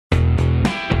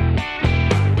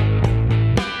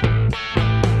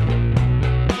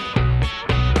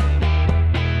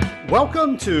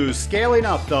Welcome to Scaling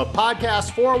Up, the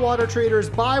podcast for water treaters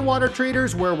by water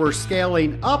treaters, where we're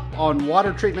scaling up on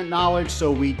water treatment knowledge so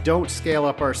we don't scale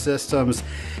up our systems.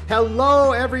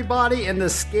 Hello, everybody in the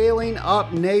Scaling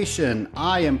Up Nation.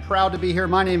 I am proud to be here.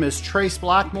 My name is Trace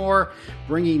Blackmore,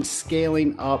 bringing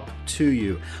Scaling Up to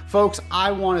you. Folks,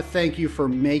 I want to thank you for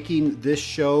making this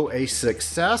show a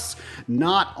success.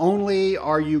 Not only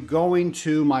are you going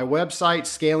to my website,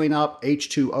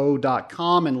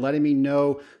 scalinguph2o.com, and letting me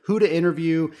know who to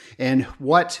interview and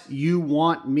what you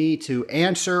want me to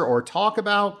answer or talk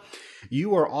about,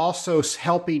 you are also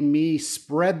helping me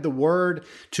spread the word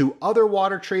to other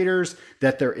water treaters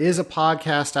that there is a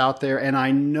podcast out there. And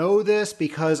I know this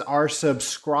because our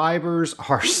subscribers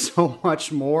are so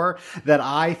much more than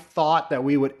I thought that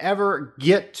we would ever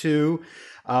get to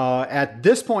at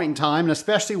this point in time, and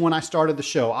especially when I started the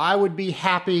show. I would be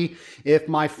happy if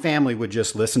my family would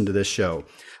just listen to this show.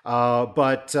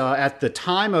 But at the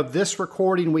time of this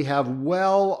recording, we have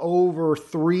well over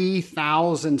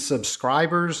 3,000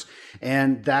 subscribers,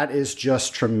 and that is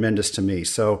just tremendous to me.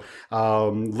 So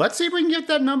let's see if we can get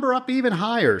that number up even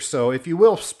higher. So if you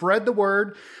will, spread the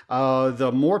word.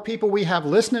 The more people we have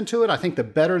listening to it, I think the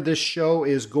better this show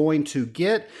is going to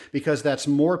get, because that's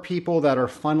more people that are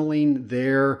funneling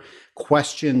their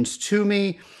questions to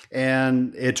me,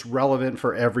 and it's relevant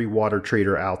for every water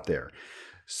treater out there.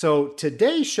 So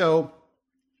today's show,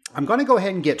 I'm going to go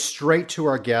ahead and get straight to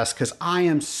our guest because I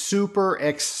am super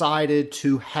excited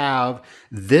to have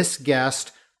this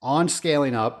guest on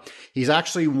Scaling Up. He's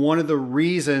actually one of the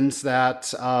reasons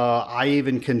that I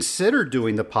even considered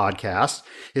doing the podcast.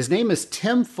 His name is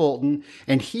Tim Fulton,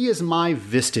 and he is my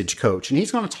Vistage coach. And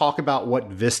he's going to talk about what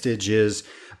Vistage is.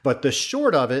 But the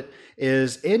short of it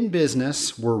is, in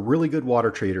business, we're really good water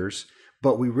treaters,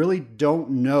 but we really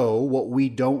don't know what we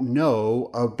don't know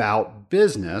about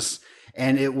business.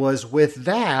 And it was with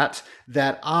that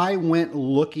I went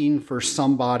looking for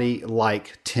somebody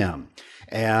like Tim.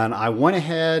 And I went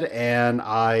ahead and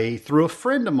I, through a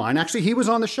friend of mine, actually he was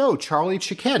on the show, Charlie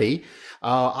Cicchetti.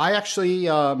 I actually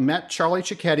met Charlie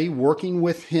Cicchetti working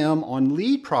with him on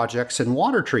lead projects in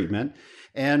water treatment.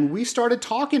 And we started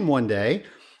talking one day.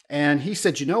 And he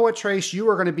said, you know what, Trace, you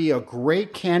are going to be a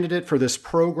great candidate for this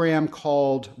program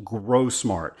called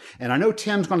GrowSMART. And I know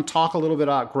Tim's going to talk a little bit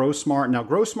about GrowSMART. Now,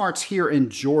 GrowSMART's here in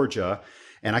Georgia,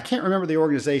 and I can't remember the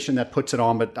organization that puts it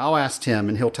on, but I'll ask Tim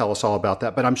and he'll tell us all about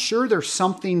that. But I'm sure there's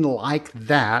something like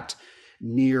that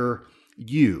near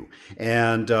you.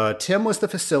 And Tim was the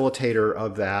facilitator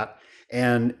of that.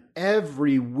 And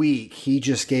every week, he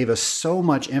just gave us so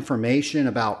much information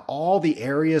about all the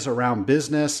areas around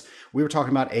business. We were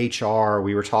talking about HR.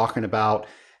 We were talking about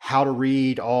how to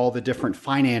read all the different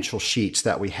financial sheets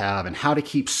that we have and how to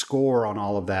keep score on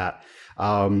all of that.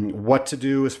 What to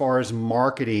do as far as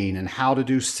marketing and how to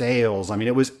do sales. I mean,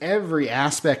 it was every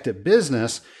aspect of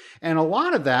business. And a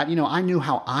lot of that, I knew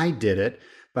how I did it,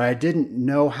 but I didn't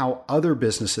know how other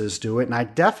businesses do it. And I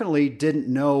definitely didn't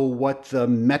know what the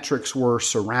metrics were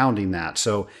surrounding that.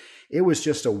 So it was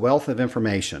just a wealth of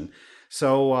information.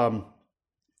 So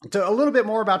a little bit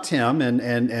more about Tim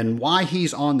and why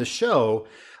he's on the show.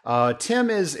 Tim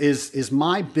is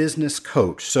my business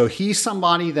coach. So he's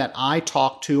somebody that I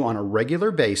talk to on a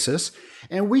regular basis.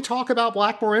 And we talk about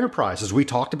Blackmore Enterprises. We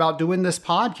talked about doing this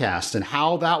podcast and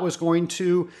how that was going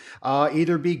to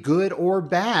either be good or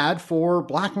bad for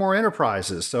Blackmore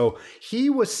Enterprises. So he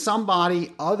was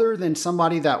somebody other than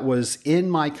somebody that was in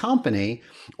my company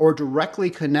or directly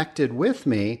connected with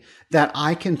me that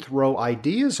I can throw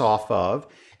ideas off of.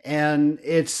 And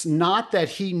it's not that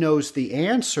he knows the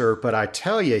answer, but I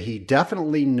tell you, he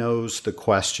definitely knows the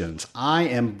questions. I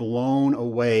am blown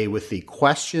away with the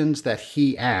questions that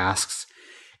he asks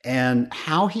and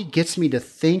how he gets me to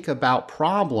think about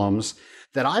problems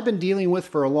that I've been dealing with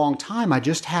for a long time. I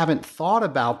just haven't thought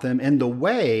about them in the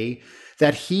way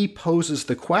that he poses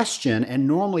the question. And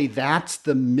normally that's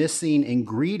the missing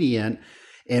ingredient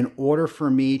in order for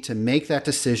me to make that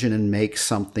decision and make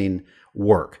something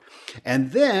work.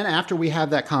 And then after we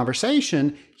have that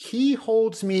conversation, he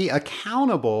holds me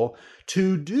accountable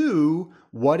to do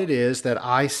what it is that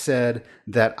I said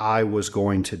that I was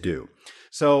going to do.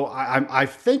 So I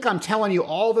think I'm telling you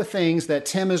all the things that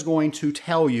Tim is going to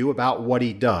tell you about what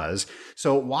he does.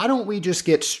 So why don't we just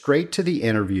get straight to the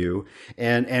interview?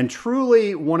 And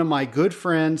truly one of my good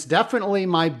friends, definitely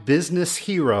my business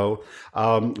hero.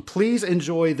 Please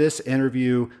enjoy this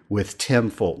interview with Tim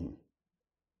Fulton.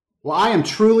 Well, I am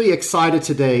truly excited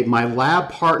today. My lab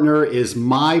partner is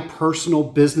my personal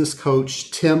business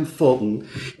coach, Tim Fulton.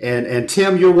 And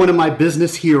Tim, you're one of my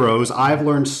business heroes. I've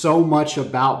learned so much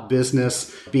about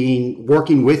business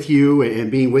working with you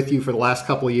and being with you for the last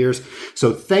couple of years.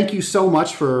 So thank you so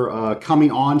much for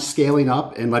coming on Scaling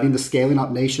Up and letting the Scaling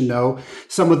Up Nation know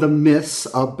some of the myths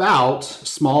about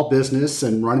small business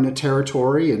and running a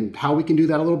territory and how we can do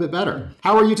that a little bit better.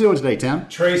 How are you doing today, Tim?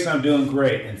 Trace, I'm doing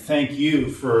great. And thank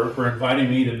you for inviting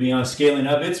me to be on Scaling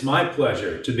Up. It's my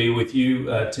pleasure to be with you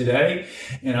today,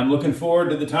 and I'm looking forward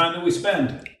to the time that we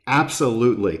spend.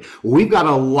 Absolutely. We've got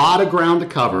a lot of ground to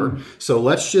cover, so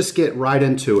let's just get right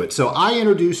into it. So I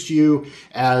introduced you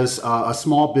as a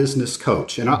small business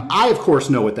coach, and I, of course,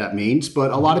 know what that means,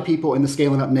 but a lot of people in the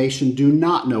Scaling Up Nation do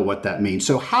not know what that means.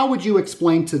 So how would you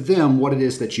explain to them what it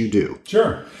is that you do?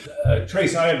 Sure.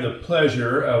 Trace, I have the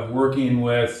pleasure of working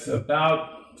with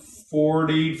about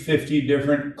 40, 50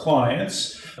 different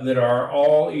clients that are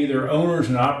all either owners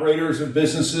and operators of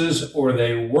businesses or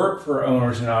they work for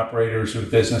owners and operators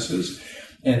of businesses.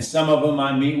 And some of them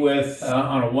I meet with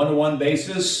on a one-to-one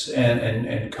basis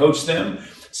and coach them.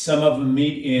 Some of them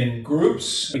meet in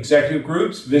groups, executive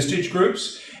groups, Vistage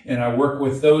groups, and I work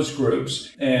with those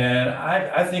groups. And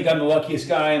I think I'm the luckiest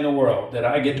guy in the world that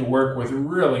I get to work with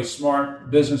really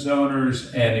smart business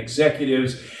owners and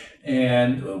executives.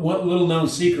 And one little known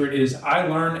secret is I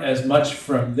learn as much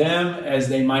from them as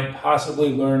they might possibly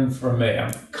learn from me.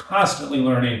 I'm constantly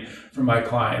learning from my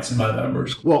clients and my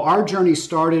members. Well, our journey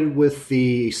started with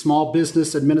the Small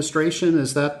Business Administration.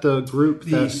 Is that the group?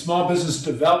 The Small Business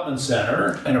Development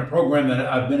Center, and a program that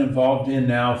I've been involved in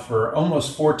now for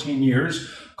almost 14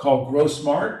 years called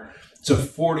GrowSMART. It's a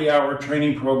 40-hour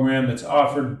training program that's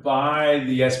offered by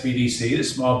the SBDC, the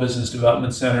Small Business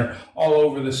Development Center, all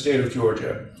over the state of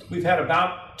Georgia. We've had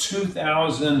about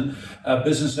 2,000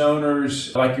 business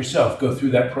owners like yourself go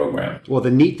through that program. Well,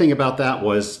 the neat thing about that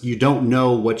was you don't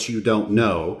know what you don't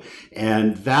know.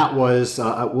 And that was it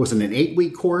an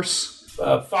 8-week course?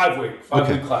 5-week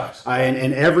class.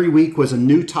 And every week was a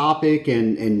new topic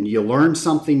and you learned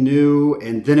something new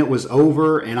and then it was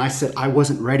over. And I said, I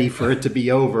wasn't ready for it to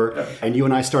be over. And you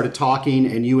and I started talking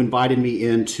and you invited me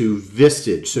into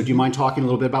Vistage. So do you mind talking a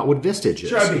little bit about what Vistage is?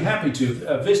 Sure, I'd be happy to.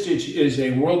 Vistage is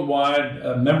a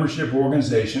worldwide membership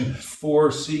organization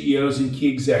for CEOs and key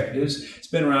executives. It's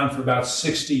been around for about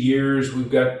 60 years. We've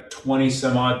got 20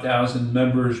 some odd thousand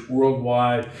members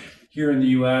worldwide. Here in the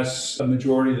U.S., a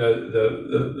majority of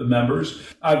the members.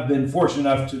 I've been fortunate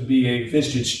enough to be a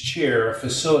Vistage chair, a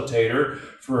facilitator,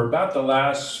 for about the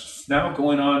last, now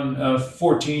going on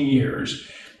 14 years.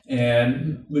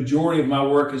 And majority of my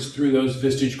work is through those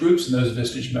Vistage groups and those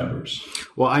Vistage members.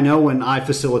 Well, I know when I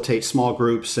facilitate small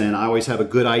groups and I always have a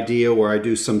good idea where I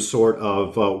do some sort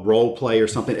of role play or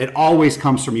something, it always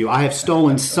comes from you. I have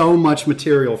stolen so much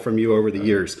material from you over the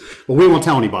years, but we won't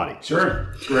tell anybody.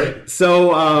 Sure. Great.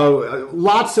 So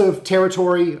lots of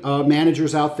territory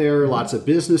managers out there, lots of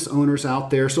business owners out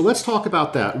there. So let's talk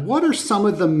about that. What are some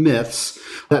of the myths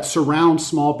that surround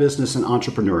small business and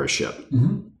entrepreneurship?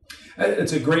 Mm-hmm.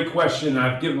 It's a great question.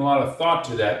 I've given a lot of thought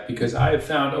to that because I have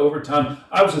found over time,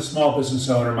 I was a small business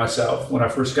owner myself when I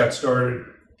first got started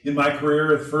in my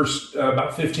career. The first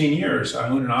about 15 years, I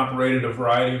owned and operated a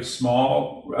variety of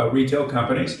small retail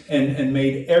companies and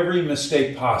made every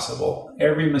mistake possible.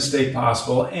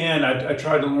 And I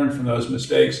tried to learn from those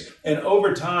mistakes. And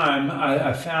over time,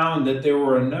 I found that there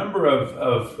were a number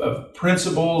of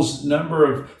principles,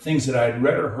 number of things that I had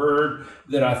read or heard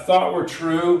that I thought were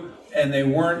true, and they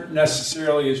weren't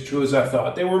necessarily as true as I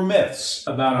thought. They were myths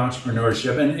about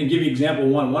entrepreneurship. And give you an example,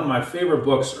 one of my favorite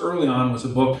books early on was a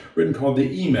book written called The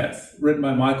E-Myth, written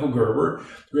by Michael Gerber,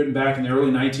 written back in the early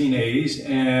 1980s.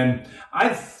 And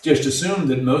I just assumed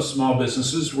that most small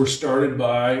businesses were started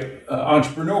by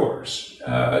entrepreneurs.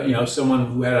 Someone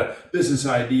who had a business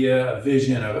idea, a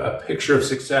vision, a picture of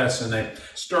success, and they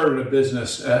started a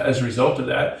business as a result of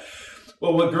that.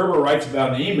 Well, what Gerber writes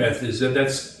about in The E-Myth is that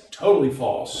that's totally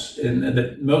false, and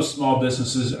that most small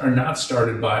businesses are not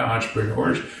started by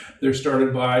entrepreneurs. They're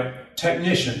started by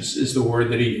technicians, is the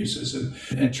word that he uses.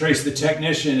 And Trace, the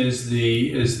technician is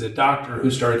the doctor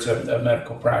who starts a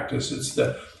medical practice. It's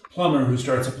the plumber who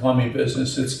starts a plumbing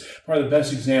business. It's probably the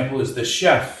best example is the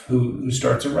chef who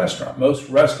starts a restaurant. Most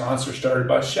restaurants are started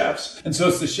by chefs. And so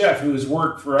it's the chef who has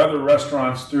worked for other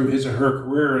restaurants through his or her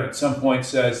career and at some point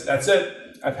says, that's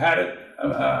it, I've had it.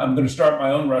 I'm going to start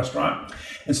my own restaurant.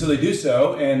 And so they do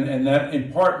so, and that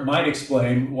in part might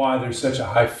explain why there's such a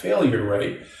high failure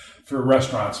rate for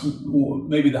restaurants,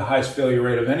 maybe the highest failure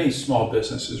rate of any small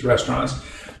business is restaurants.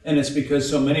 And it's because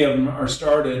so many of them are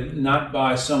started not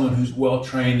by someone who's well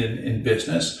trained in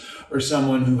business or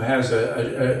someone who has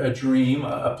a dream,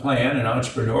 a plan, an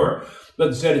entrepreneur, but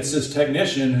instead it's this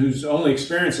technician whose only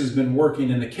experience has been working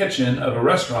in the kitchen of a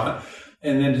restaurant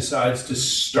and then decides to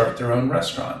start their own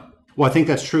restaurant. Well, I think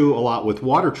that's true a lot with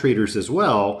water treaters as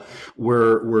well.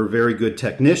 We're very good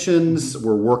technicians.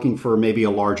 We're working for maybe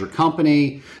a larger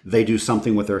company. They do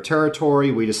something with their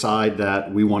territory. We decide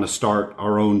that we want to start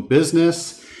our own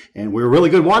business. And we're really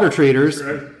good water treaters.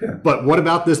 Right. Yeah. But what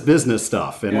about this business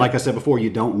stuff? And like I said before, you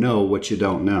don't know what you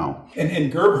don't know. And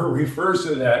Gerber refers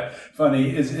to that,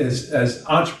 funny, as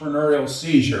entrepreneurial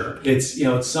seizure. It's,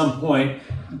 at some point,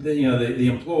 the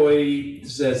employee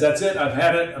says, that's it, I've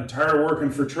had it, I'm tired of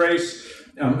working for Trace,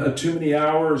 too many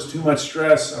hours, too much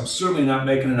stress, I'm certainly not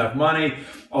making enough money,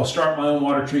 I'll start my own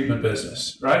water treatment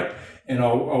business, right? And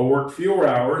I'll work fewer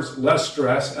hours, less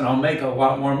stress, and I'll make a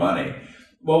lot more money.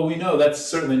 Well, we know that's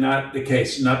certainly not the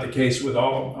case with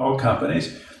all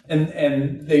companies.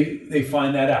 And they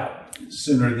find that out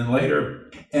sooner than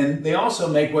later. And they also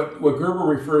make what Gerber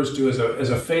refers to as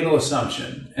a fatal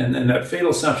assumption. And that fatal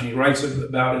assumption he writes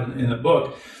about in the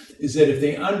book is that if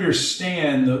they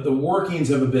understand the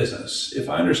workings of a business, if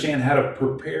I understand how to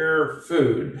prepare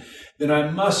food, then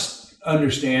I must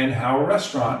understand how a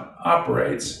restaurant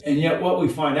operates. And yet what we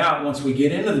find out once we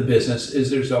get into the business is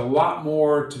there's a lot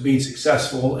more to being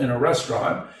successful in a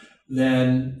restaurant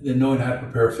than knowing how to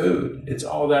prepare food. It's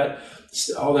all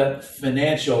that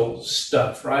financial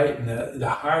stuff, right? And the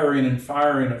hiring and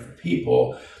firing of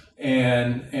people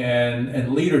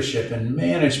and leadership and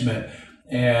management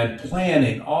and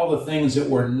planning, all the things that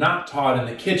were not taught in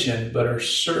the kitchen but are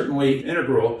certainly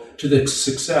integral to the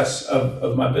success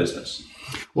of my business.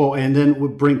 Well, and then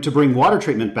to bring water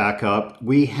treatment back up,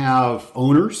 we have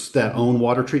owners that own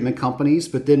water treatment companies,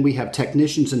 but then we have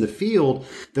technicians in the field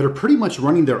that are pretty much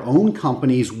running their own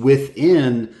companies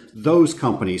within those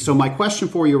companies. So my question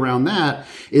for you around that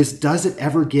is, does it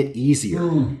ever get easier?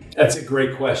 That's a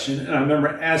great question. And I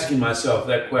remember asking myself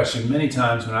that question many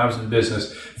times when I was in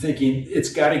business, thinking it's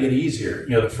got to get easier.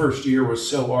 The first year was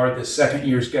so hard, the second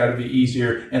year's got to be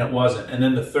easier, and it wasn't. And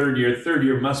then the third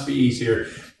year must be easier,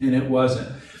 and it wasn't.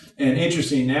 And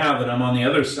interesting now that I'm on the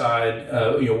other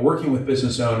side, working with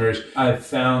business owners, I've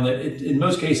found that in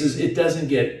most cases, it doesn't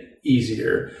get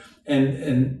easier.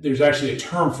 And there's actually a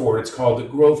term for it. It's called the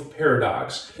growth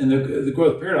paradox. And the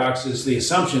growth paradox is the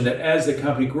assumption that as the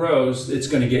company grows, it's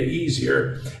going to get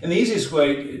easier. And the easiest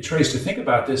way, Trace, to think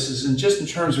about this is in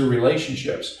terms of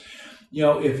relationships.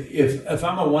 If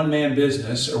I'm a one-man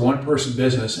business or one-person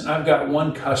business and I've got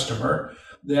one customer,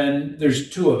 then there's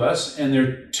two of us and there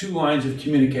are two lines of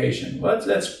communication. Well,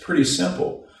 that's pretty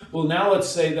simple. Well, now let's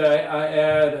say that I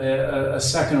add a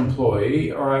second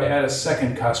employee or I add a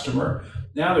second customer.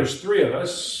 Now there's three of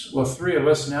us. Well, three of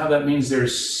us, now that means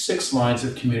there's 6 lines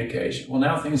of communication. Well,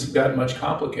 now things have gotten much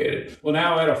complicated. Well,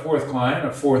 now I add a fourth client,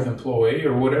 a fourth employee,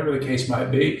 or whatever the case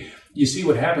might be. You see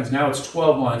what happens now, it's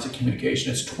 12 lines of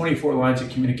communication. It's 24 lines of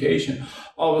communication.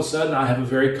 All of a sudden, I have a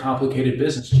very complicated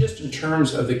business just in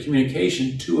terms of the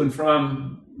communication to and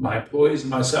from my employees and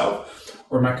myself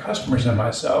or my customers and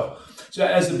myself. So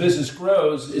as the business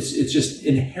grows, it's just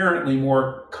inherently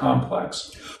more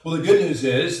complex. Well, the good news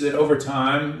is that over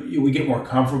time, we get more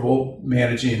comfortable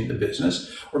managing the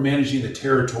business or managing the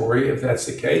territory, if that's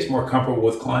the case, more comfortable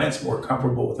with clients, more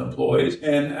comfortable with employees,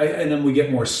 and then we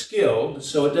get more skilled,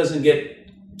 so it doesn't get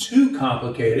too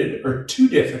complicated or too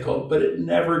difficult, but it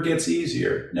never gets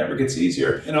easier,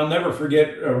 And I'll never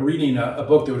forget reading a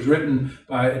book that was written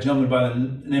by a gentleman by the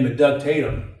name of Doug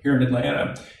Tatum here in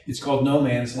Atlanta. It's called No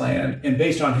Man's Land. And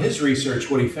based on his research,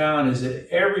 what he found is that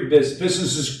every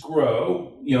businesses grow,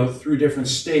 through different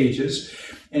stages.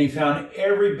 And he found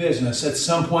every business at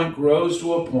some point grows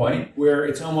to a point where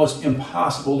it's almost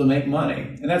impossible to make money.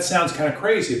 And that sounds kind of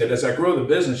crazy that as I grow the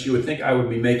business, you would think I would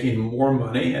be making more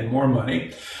money and more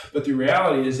money. But the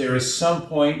reality is there is some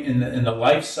point in the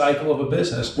life cycle of a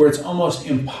business where it's almost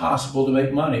impossible to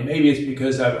make money. Maybe it's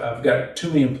because I've got too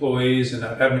many employees and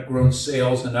I haven't grown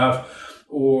sales enough,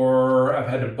 or I've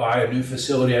had to buy a new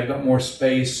facility, I've got more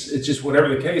space. It's just whatever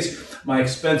the case, my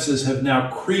expenses have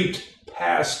now creeped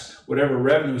past whatever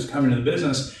revenue is coming into the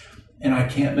business, and I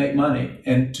can't make money.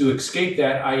 And to escape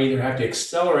that, I either have to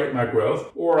accelerate my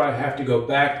growth or I have to go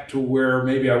back to where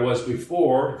maybe I was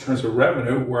before in terms of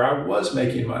revenue, where I was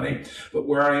making money. But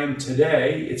where I am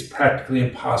today, it's practically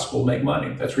impossible to make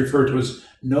money. That's referred to as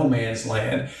no man's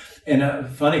land. And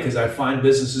funny, because I find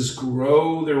businesses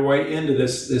grow their way into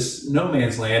this no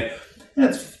man's land. And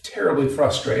it's terribly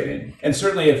frustrating. And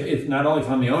certainly if not only if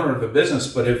I'm the owner of the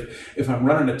business, but if I'm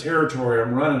running a territory,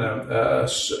 I'm running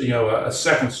a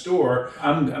second store,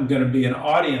 I'm going to be an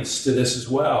audience to this as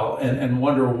well and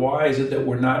wonder why is it that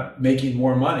we're not making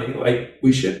more money like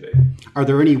we should be. Are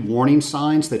there any warning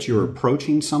signs that you're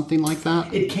approaching something like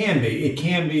that? It can be. It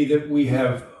can be that we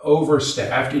have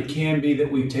overstaffed. It can be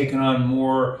that we've taken on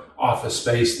more office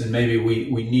space than maybe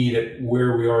we need at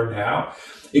where we are now.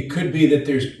 It could be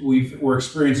that we're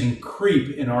experiencing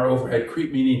creep in our overhead.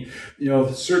 Creep meaning,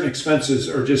 certain expenses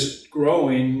are just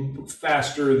growing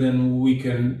faster than we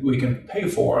can pay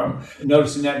for them.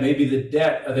 Noticing that maybe the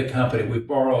debt of the company, we've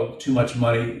borrowed too much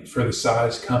money for the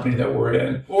size company that we're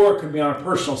in. Or it could be on a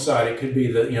personal side. It could be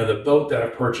the boat that I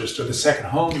purchased or the second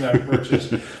home that I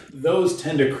purchased. Those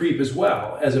tend to creep as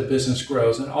well as a business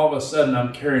grows. And all of a sudden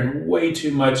I'm carrying way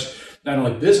too much, not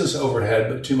only business overhead,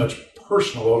 but too much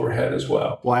personal overhead as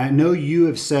well. Well, I know you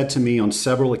have said to me on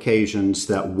several occasions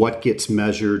that what gets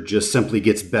measured just simply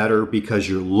gets better because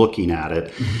you're looking at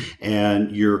it,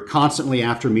 and you're constantly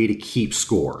after me to keep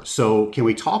score. So can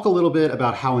we talk a little bit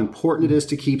about how important it is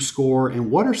to keep score,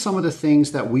 and what are some of the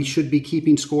things that we should be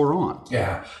keeping score on?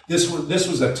 Yeah, this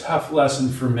was a tough lesson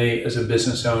for me as a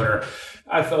business owner.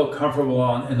 I felt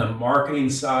comfortable in the marketing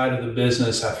side of the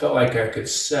business. I felt like I could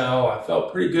sell. I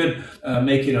felt pretty good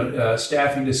making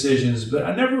staffing decisions, but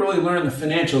I never really learned the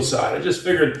financial side. I just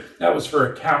figured that was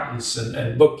for accountants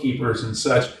and bookkeepers and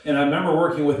such. And I remember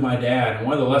working with my dad, and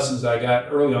one of the lessons I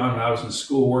got early on when I was in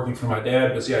school working for my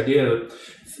dad was the idea of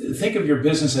think of your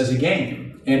business as a game.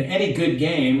 And any good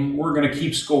game, we're going to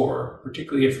keep score,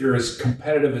 particularly if you're as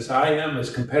competitive as I am, as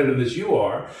competitive as you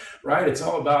are, right? It's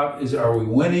all about, are we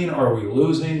winning or are we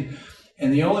losing?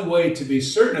 And the only way to be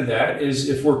certain of that is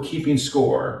if we're keeping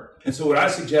score. And so what I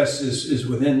suggest is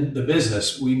within the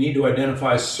business, we need to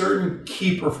identify certain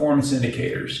key performance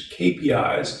indicators,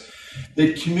 KPIs,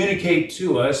 that communicate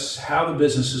to us how the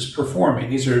business is performing.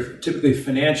 These are typically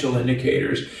financial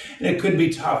indicators, and it could be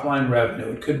top-line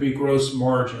revenue, it could be gross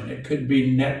margin, it could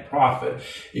be net profit,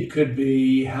 it could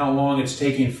be how long it's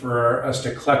taking for us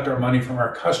to collect our money from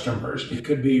our customers, it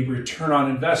could be return on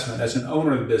investment as an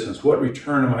owner of the business. What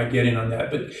return am I getting on that?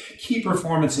 But key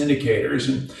performance indicators,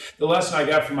 and the lesson I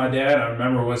got from my dad, I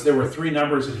remember, was there were 3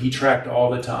 numbers that he tracked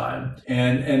all the time.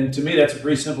 And to me, that's a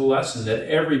pretty simple lesson, that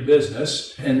every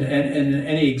business and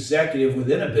any executive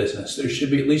within a business, there should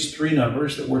be at least 3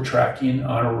 numbers that we're tracking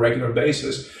on a regular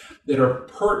basis that are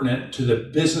pertinent to the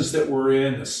business that we're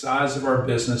in, the size of our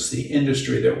business, the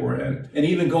industry that we're in. And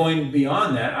even going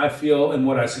beyond that, I feel, and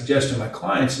what I suggest to my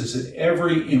clients, is that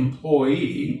every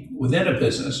employee within a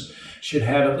business should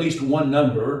have at least 1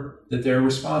 number that they're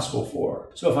responsible for.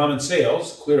 So if I'm in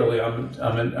sales, clearly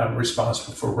I'm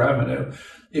responsible for revenue.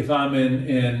 If I'm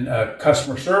in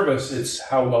customer service, it's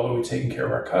how well are we taking care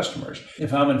of our customers.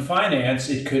 If I'm in finance,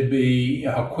 it could be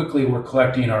how quickly we're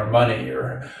collecting our money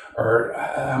or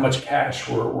how much cash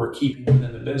we're keeping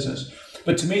within the business.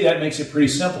 But to me, that makes it pretty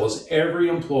simple, is every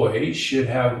employee should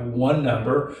have 1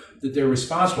 number that they're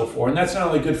responsible for. And that's not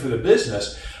only good for the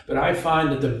business, but I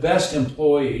find that the best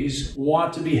employees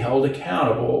want to be held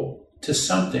accountable to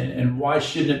something. And why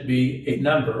shouldn't it be a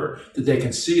number that they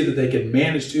can see, that they can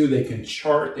manage to, they can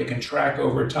chart, they can track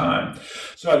over time?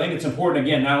 So I think it's important,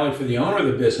 again, not only for the owner of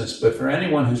the business, but for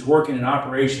anyone who's working in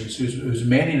operations, who's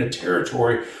manning a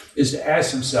territory, is to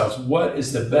ask themselves, what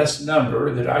is the best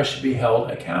number that I should be held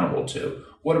accountable to?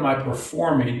 What am I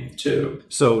performing to?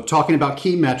 So talking about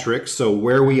key metrics, so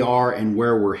where we are and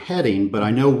where we're heading, but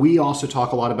I know we also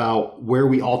talk a lot about where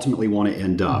we ultimately want to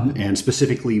end up, and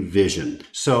specifically vision.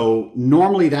 So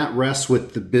normally that rests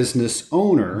with the business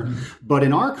owner, but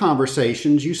in our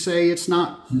conversations, you say it's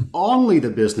not only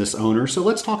the business owner. So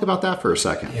let's talk about that for a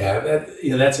second. Yeah,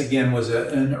 that's again was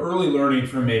an early learning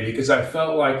for me, because I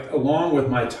felt like along with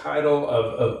my title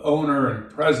of owner and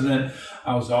president,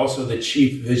 I was also the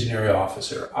chief visionary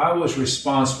officer. I was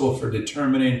responsible for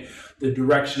determining the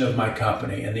direction of my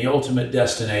company and the ultimate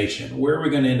destination. Where are we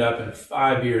going to end up in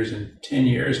 5 years and 10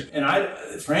 years? And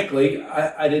frankly,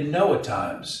 I didn't know at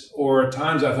times, or at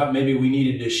times I thought maybe we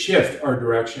needed to shift our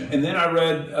direction. And then I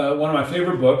read one of my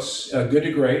favorite books, Good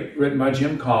to Great, written by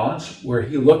Jim Collins, where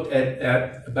he looked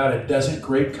at about a dozen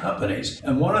great companies.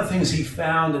 And one of the things he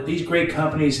found that these great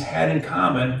companies had in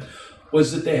common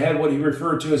was that they had what he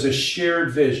referred to as a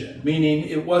shared vision, meaning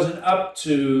it wasn't up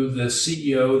to the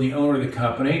CEO, the owner of the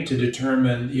company, to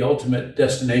determine the ultimate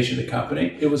destination of the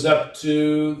company. It was up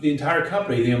to the entire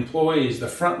company, the employees, the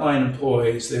frontline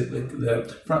employees,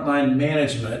 the frontline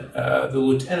management, the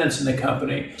lieutenants in the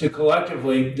company, to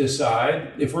collectively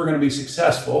decide if we're going to be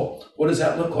successful, what does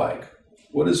that look like?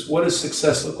 What does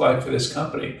success look like for this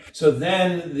company? So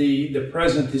then the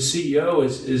president, the CEO,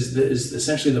 is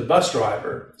essentially the bus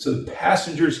driver. So the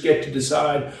passengers get to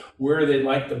decide where they'd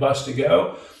like the bus to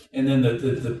go. And then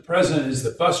the president is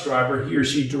the bus driver. He or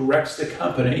she directs the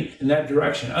company in that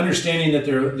direction, understanding that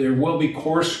there will be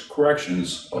course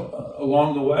corrections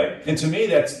along the way. And to me,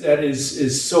 that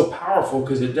is so powerful,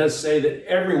 because it does say that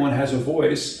everyone has a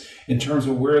voice in terms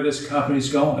of where this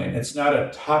company's going. It's not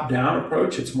a top-down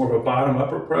approach. It's more of a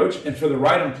bottom-up approach. And for the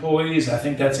right employees, I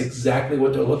think that's exactly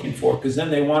what they're looking for, because then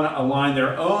they want to align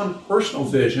their own personal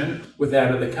vision with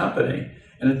that of the company.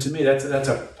 And to me, that's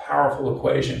a powerful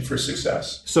equation for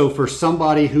success. So for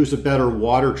somebody who's a better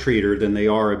water treater than they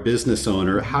are a business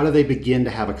owner, how do they begin to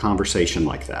have a conversation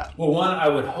like that? Well, one, I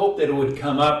would hope that it would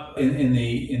come up in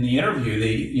the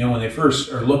interview, when they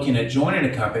first are looking at joining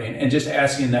a company, and just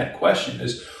asking that question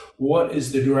is, what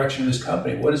is the direction of this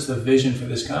company? What is the vision for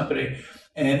this company?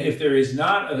 And if there is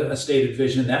not a stated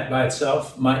vision, that by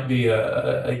itself might be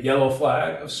a yellow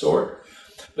flag of sort.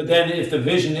 But then if the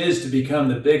vision is to become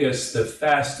the biggest, the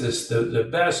fastest, the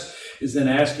best, is then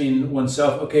asking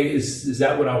oneself, okay, is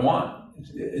that what I want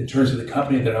in terms of the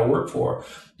company that I work for?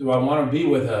 Do I want to be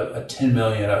with a $10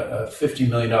 million, a $50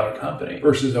 million company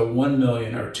versus a $1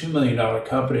 million or $2 million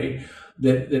company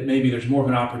that maybe there's more of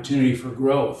an opportunity for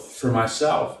growth for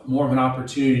myself, more of an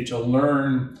opportunity to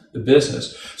learn the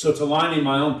business? So it's aligning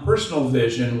my own personal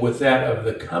vision with that of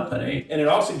the company. And it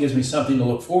also gives me something to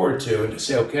look forward to, and to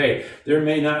say, okay, there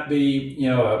may not be,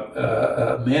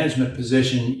 a management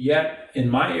position yet in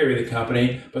my area of the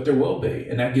company, but there will be.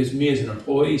 And that gives me as an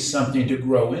employee something to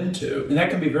grow into. And that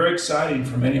can be very exciting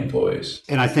for many employees.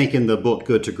 And I think in the book,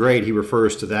 Good to Great, he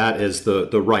refers to that as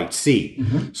the right seat.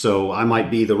 Mm-hmm. So I might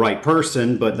be the right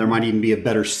person, but there might even be a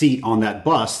better seat on that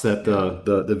bus that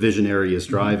the visionary is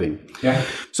driving. Mm-hmm. Yeah.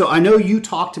 So I know you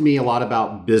talked to me a lot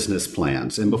about business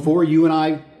plans. And before you and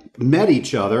I met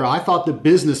each other, I thought the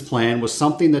business plan was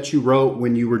something that you wrote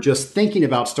when you were just thinking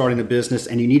about starting a business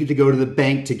and you needed to go to the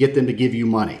bank to get them to give you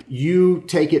money. You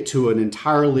take it to an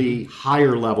entirely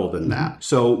higher level than that.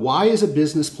 So why is a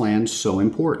business plan so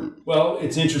important? Well,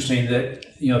 it's interesting that,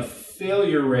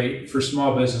 failure rate for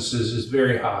small businesses is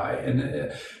very high.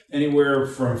 And anywhere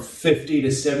from 50 to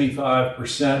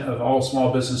 75% of all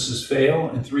small businesses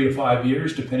fail in 3 to 5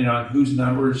 years, depending on whose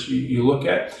numbers you look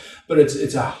at. But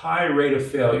it's a high rate of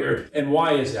failure. And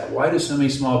why is that? Why do so many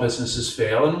small businesses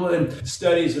fail? And when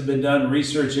studies have been done,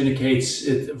 research indicates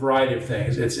a variety of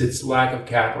things. It's lack of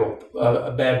capital,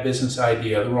 a bad business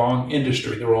idea, the wrong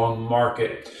industry, the wrong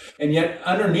market. And yet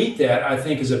underneath that, I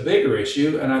think, is a bigger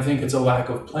issue, and I think it's a lack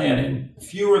of planning.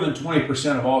 Fewer than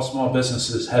 20% of all small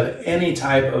businesses have any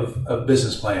type of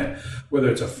business plan,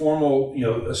 whether it's a formal,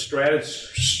 a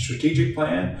strategic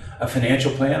plan, a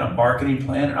financial plan, a marketing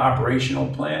plan, an operational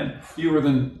plan. Fewer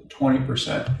than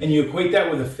 20%. And you equate that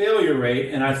with a failure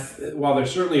rate, and while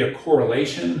there's certainly a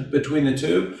correlation between the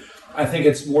two, I think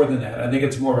it's more than that. I think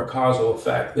it's more of a causal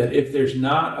effect, that if there's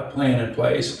not a plan in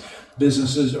place,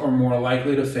 businesses are more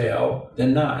likely to fail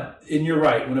than not. And you're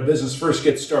right, when a business first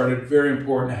gets started, very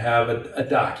important to have a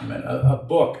document, a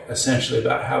book, essentially,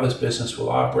 about how this business will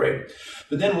operate.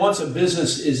 But then once a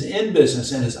business is in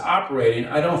business and is operating,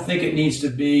 I don't think it needs to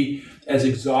be as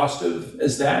exhaustive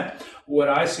as that. What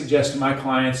I suggest to my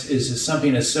clients is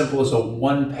something as simple as a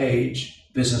one-page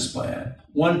business plan.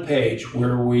 One page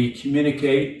where we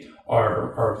communicate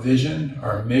our vision,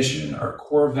 our mission, our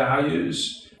core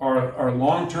values, our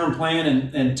long-term plan.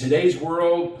 In today's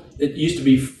world, it used to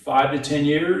be 5 to 10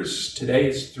 years. Today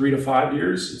it's 3 to 5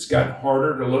 years. It's gotten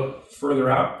harder to look further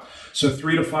out. So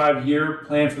 3 to 5 year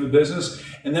plan for the business,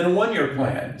 and then a 1 year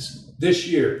plan. This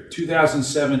year,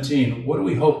 2017, what do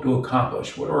we hope to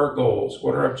accomplish? What are our goals?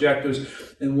 What are our objectives?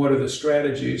 And what are the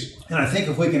strategies? And I think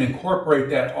if we can incorporate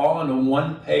that all into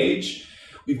one page,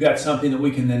 we've got something that we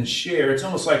can then share. It's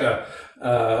almost like a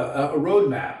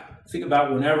roadmap. Think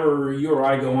about whenever you or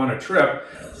I go on a trip,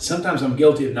 sometimes I'm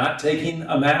guilty of not taking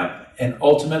a map, and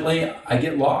ultimately I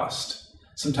get lost,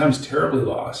 sometimes terribly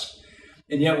lost.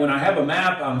 And yet when I have a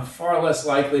map, I'm far less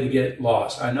likely to get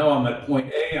lost. I know I'm at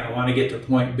point A, I want to get to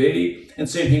point B. And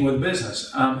same thing with business.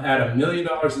 I'm at $1 million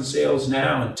in sales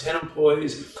now and 10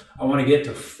 employees. I want to get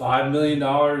to $5 million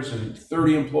and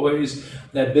 30 employees.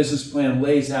 That business plan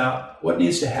lays out what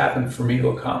needs to happen for me to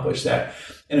accomplish that.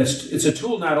 And it's a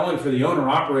tool not only for the owner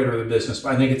operator of the business,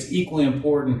 but I think it's equally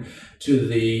important to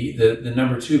the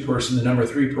number 2 person, the number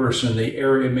 3 person, the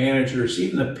area managers,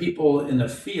 even the people in the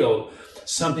field.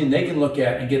 Something they can look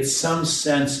at and get some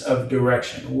sense of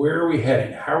direction. Where are we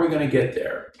heading? How are we going to get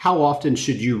there? How often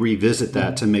should you revisit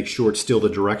that to make sure it's still the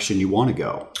direction you want to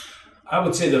go? I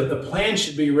would say the plan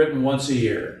should be written once a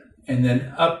year. and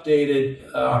then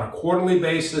updated on a quarterly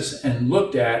basis and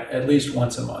looked at least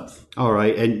once a month. All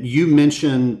right. And you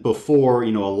mentioned before, a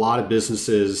lot of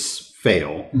businesses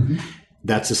fail. Mm-hmm.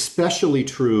 That's especially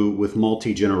true with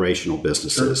multi-generational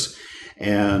businesses. Sure.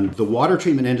 And the water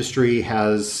treatment industry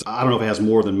has, I don't know if it has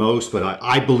more than most, but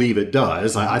I believe it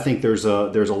does. I think there's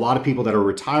a lot of people that are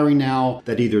retiring now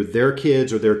that either their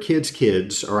kids or their kids'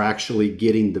 kids are actually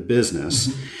getting the business.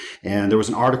 Mm-hmm. And there was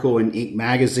an article in Inc.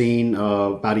 magazine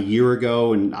about a year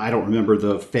ago, and I don't remember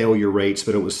the failure rates,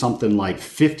 but it was something like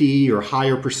 50 or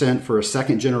higher percent for a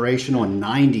second generational and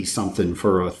 90 something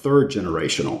for a third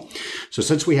generational. So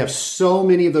since we have so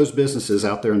many of those businesses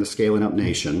out there in the Scaling Up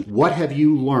Nation, what have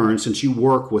you learned since you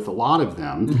work with a lot of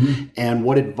them, mm-hmm. and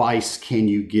what advice can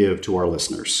you give to our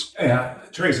listeners? Yeah,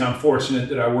 Trace, I'm fortunate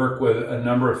that I work with a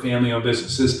number of family-owned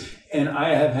businesses. And I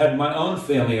have had my own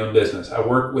family-owned business. I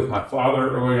worked with my father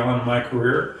early on in my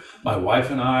career. My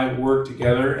wife and I worked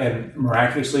together and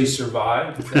miraculously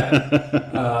survived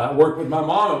that. I worked with my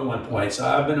mom at one point. So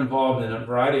I've been involved in a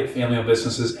variety of family-owned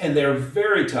businesses, and they're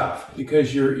very tough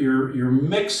because you're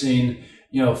mixing,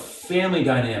 family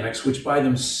dynamics, which by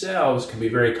themselves can be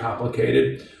very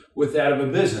complicated, with that of a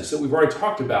business that we've already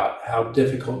talked about how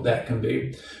difficult that can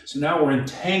be. So now we're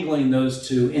entangling those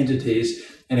two entities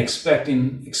and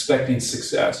expecting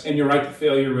success. And you're right, the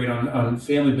failure rate on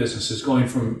family businesses going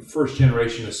from first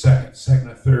generation to second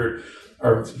to third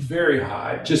are very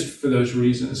high just for those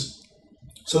reasons.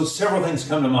 So several things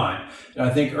come to mind that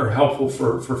I think are helpful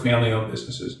for family-owned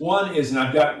businesses. One is, and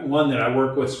I've got one that I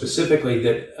work with specifically,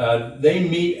 that they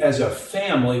meet as a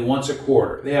family once a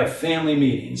quarter. They have family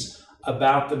meetings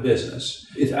about the business.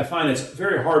 I find it's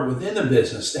very hard within the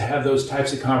business to have those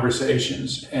types of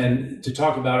conversations and to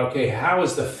talk about, okay, how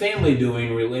is the family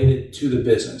doing related to the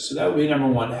business? So that would be number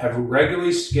one, to have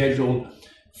regularly scheduled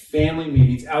family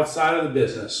meetings outside of the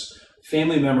business,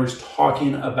 family members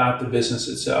talking about the business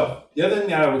itself. The other thing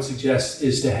that I would suggest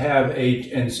is to have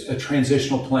a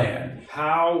transitional plan.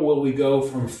 How will we go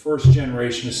from first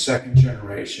generation to second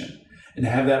generation? And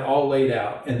have that all laid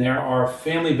out. And there are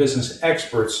family business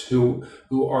experts who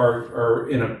are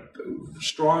in a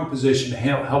strong position to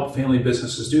help family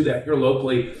businesses do that. Here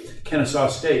locally, Kennesaw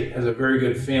State has a very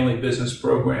good family business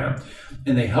program,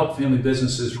 and they help family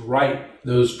businesses write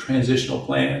those transitional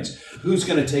plans. Who's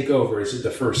going to take over? Is it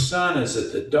the first son? Is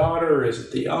it the daughter? Is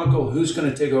it the uncle? Who's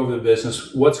going to take over the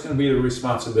business? What's going to be the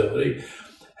responsibility?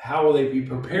 How will they be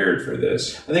prepared for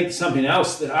this? I think something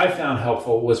else that I found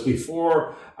helpful was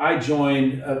before I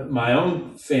joined my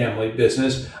own family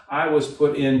business, I was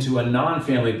put into a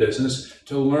non-family business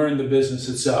to learn the business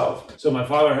itself. So my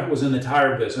father was in the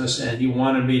tire business, and he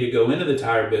wanted me to go into the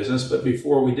tire business. But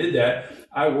before we did that,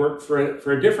 I worked for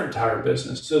a different tire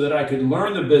business so that I could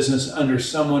learn the business under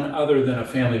someone other than a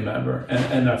family member.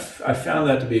 And I found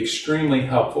that to be extremely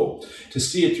helpful, to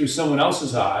see it through someone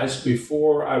else's eyes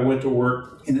before I went to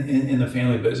work in the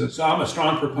family business. So I'm a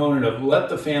strong proponent of let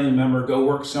the family member go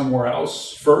work somewhere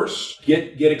else first,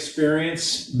 get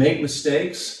experience, make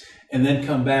mistakes, and then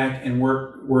come back and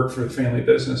work for the family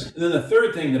business. And then the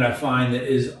third thing that I find that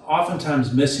is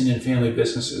oftentimes missing in family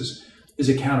businesses is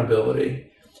accountability.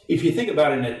 If you think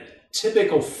about it, in a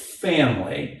typical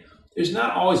family, there's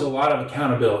not always a lot of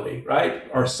accountability, right?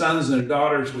 Our sons and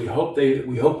daughters, we hope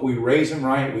we raise them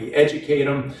right, we educate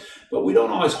them, but we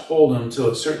don't always hold them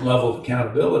to a certain level of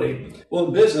accountability. Well,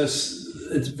 in business,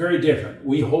 it's very different.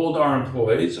 We hold our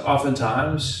employees,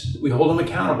 oftentimes, we hold them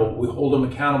accountable. We hold them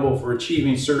accountable for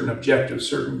achieving certain objectives,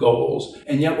 certain goals.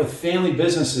 And yet with family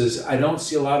businesses, I don't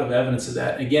see a lot of evidence of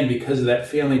that. Again, because of that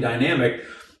family dynamic,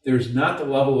 there's not the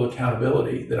level of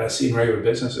accountability that I see in regular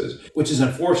businesses, which is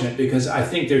unfortunate because I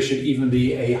think there should even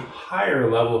be a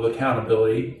higher level of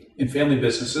accountability in family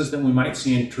businesses than we might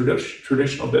see in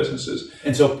traditional businesses.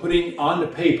 And so putting on the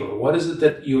paper, what is it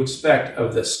that you expect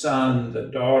of the son, the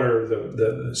daughter,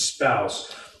 the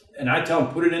spouse? And I tell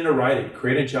them, put it into writing,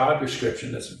 create a job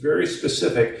description that's very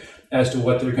specific as to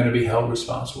what they're going to be held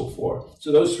responsible for.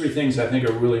 So those three things I think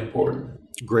are really important.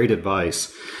 Great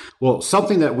advice. Well,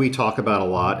 something that we talk about a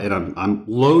lot, and I'm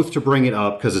loath to bring it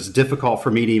up because it's difficult for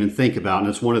me to even think about, and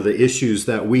it's one of the issues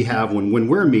that we have when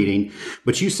we're meeting,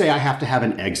 but you say I have to have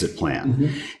an exit plan.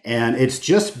 Mm-hmm. And it's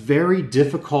just very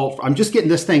difficult. I'm just getting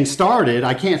this thing started.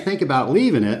 I can't think about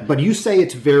leaving it, but you say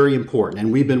it's very important,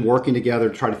 and we've been working together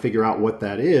to try to figure out what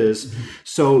that is. Mm-hmm.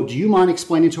 So do you mind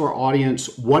explaining to our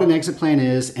audience what an exit plan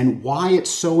is and why it's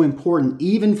so important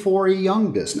even for a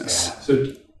young business? Yeah.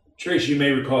 So Trace, you may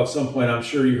recall at some point, I'm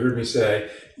sure you heard me say,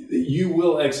 you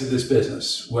will exit this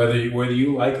business, whether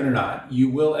you like it or not. You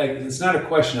will exit. It's not a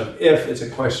question of if, it's a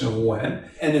question of when.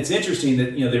 And it's interesting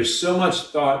that, there's so much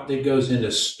thought that goes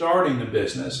into starting the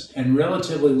business and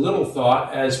relatively little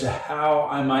thought as to how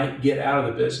I might get out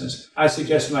of the business. I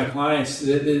suggest to my clients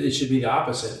that it should be the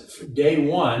opposite. For day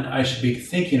one, I should be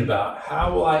thinking about,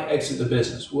 how will I exit the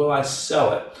business? Will I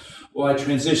sell it? Will I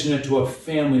transition it to a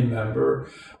family member?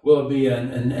 Will it be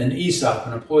an ESOP,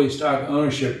 an employee stock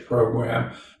ownership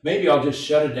program? Maybe I'll just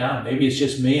shut it down. Maybe it's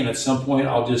just me, and at some point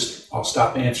I'll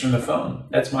stop answering the phone.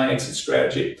 That's my exit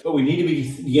strategy. But we need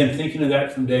to begin thinking of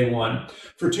that from day one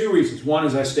for two reasons. One,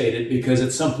 as I stated, because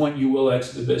at some point you will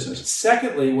exit the business.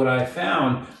 Secondly, what I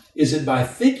found is that by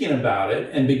thinking about it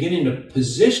and beginning to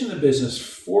position the business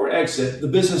for exit, the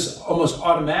business almost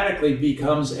automatically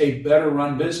becomes a better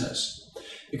run business.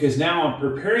 Because now I'm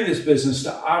preparing this business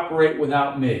to operate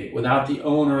without me, without the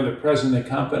owner or the president of the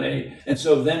company. And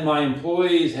so then my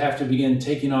employees have to begin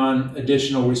taking on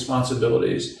additional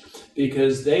responsibilities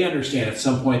because they understand at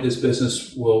some point this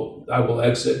business I will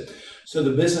exit. So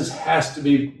the business has to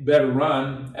be better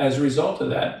run as a result of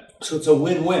that. So it's a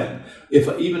win-win.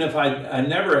 Even if I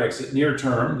never exit near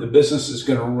term, the business is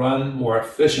going to run more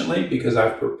efficiently because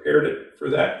I've prepared it for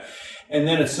that. And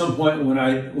then at some point when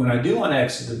I do want to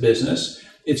exit the business,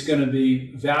 it's going to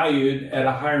be valued at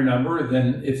a higher number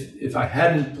than if I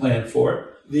hadn't planned for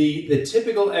it. The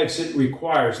typical exit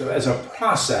requires, as a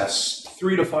process,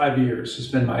 3 to 5 years has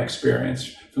been my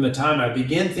experience. From the time I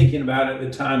begin thinking about it, the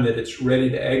time that it's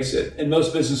ready to exit. And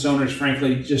most business owners,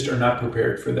 frankly, just are not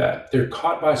prepared for that. They're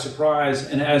caught by surprise,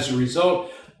 and as a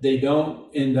result, they don't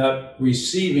end up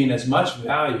receiving as much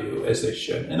value as they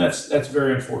should. And that's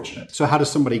very unfortunate. So how does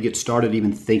somebody get started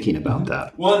even thinking about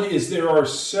that? One is there are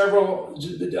several,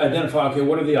 identify, okay,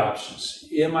 what are the options?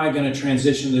 Am I going to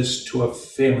transition this to a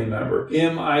family member?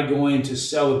 Am I going to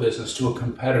sell a business to a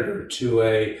competitor, to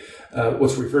a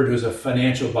what's referred to as a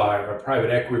financial buyer, a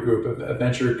private equity group, a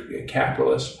venture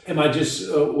capitalist? Am I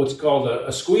just what's called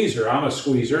a squeezer? I'm a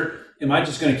squeezer. Am I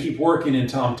just going to keep working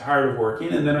until I'm tired of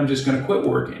working, and then I'm just going to quit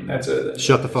working?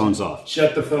 Shut the phones off.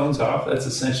 Shut the phones off. That's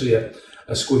essentially a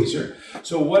squeezer.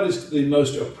 So what is the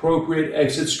most appropriate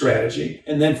exit strategy?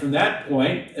 And then from that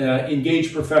point,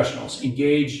 engage professionals.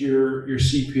 Engage your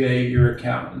CPA, your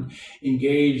accountant.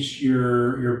 Engage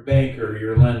your banker,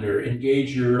 your lender.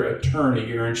 Engage your attorney,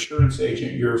 your insurance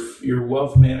agent, your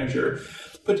wealth manager.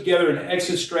 Put together an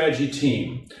exit strategy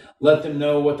team. Let them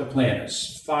know what the plan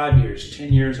is. 5 years,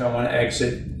 10 years, I want to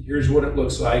exit. Here's what it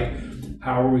looks like.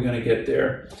 How are we going to get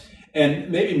there?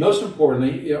 And maybe most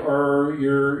importantly are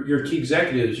your key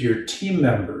executives, your team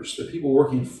members, the people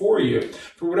working for you.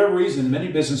 For whatever reason, many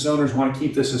business owners want to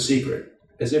keep this a secret,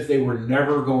 as if they were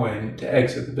never going to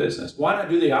exit the business. Why not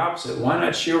do the opposite? Why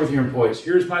not share with your employees,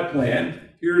 here's my plan,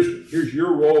 here's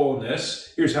your role in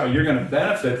this, here's how you're going to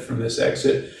benefit from this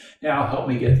exit. Now help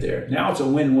me get there. Now it's a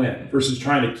win-win versus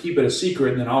trying to keep it a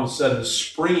secret and then all of a sudden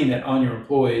springing it on your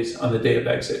employees on the day of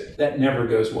exit. That never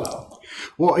goes well.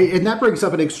 Well, and that brings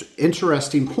up an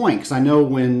interesting point, because I know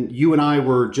when you and I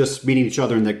were just meeting each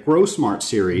other in the GrowSMART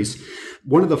series,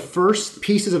 one of the first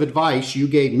pieces of advice you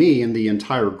gave me and the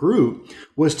entire group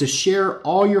was to share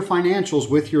all your financials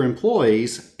with your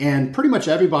employees. And pretty much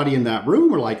everybody in that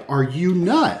room were like, are you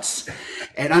nuts?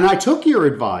 And I took your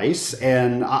advice,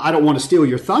 and I don't want to steal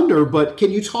your thunder, but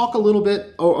can you talk a little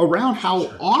bit around how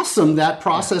awesome that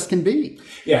process can be?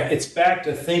 Yeah, it's back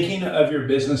to thinking of your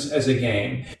business as a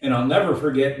game. And I'll never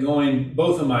forget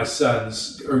both of my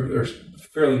sons are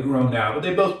fairly grown now, but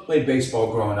they both played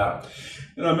baseball growing up.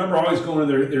 And I remember always going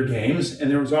to their games,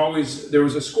 and there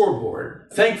was a scoreboard.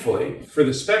 Thankfully, for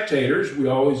the spectators, we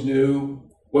always knew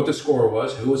what the score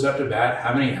was, who was up to bat,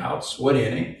 how many outs, what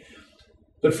inning.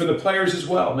 But for the players as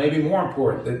well, maybe more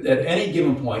important, that at any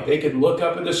given point, they could look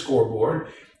up at the scoreboard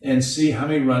and see how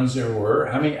many runs there were,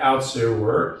 how many outs there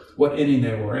were, what inning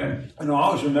they were in. And I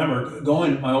always remember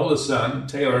my oldest son,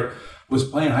 Taylor, was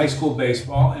playing high school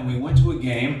baseball, and we went to a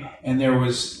game, and there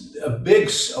was a big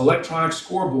electronic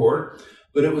scoreboard,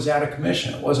 but it was out of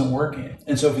commission. It wasn't working.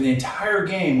 And so for the entire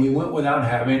game, we went without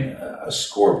having a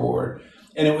scoreboard.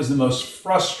 And it was the most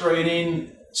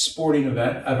frustrating sporting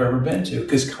event I've ever been to,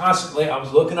 because constantly I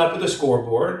was looking up at the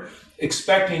scoreboard,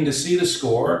 expecting to see the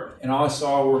score, and all I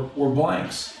saw were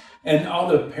blanks. And all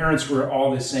the parents were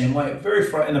all the same way, and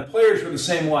the players were the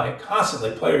same way,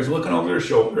 constantly players looking over their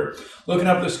shoulder, looking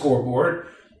up at the scoreboard,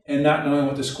 and not knowing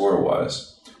what the score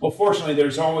was. Well, fortunately,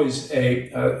 there's always a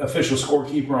official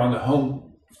scorekeeper on the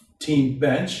home team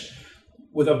bench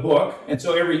with a book, and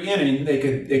so every inning they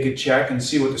could check and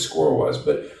see what the score was.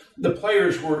 But the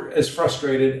players were as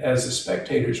frustrated as the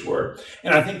spectators were.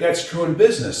 And I think that's true in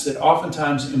business, that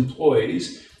oftentimes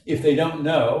employees, if they don't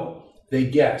know, they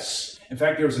guess. In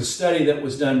fact, there was a study that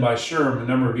was done by SHRM a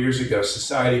number of years ago,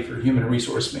 Society for Human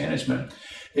Resource Management.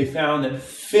 They found that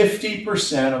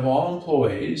 50% of all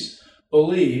employees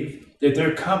believe that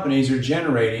their companies are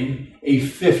generating a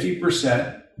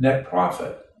 50% net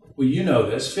profit. Well, you know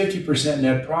this, 50%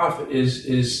 net profit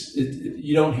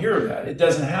you don't hear of that. It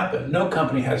doesn't happen. No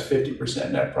company has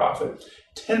 50% net profit.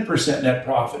 10% net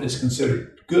profit is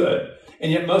considered good.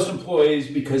 And yet most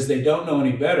employees, because they don't know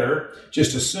any better,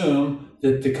 just assume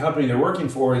that the company they're working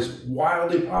for is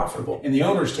wildly profitable. And the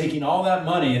owner's taking all that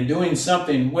money and doing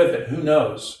something with it. Who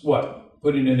knows what?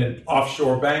 Putting it in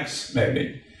offshore banks,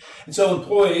 maybe. And so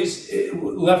employees,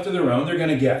 left to their own, they're going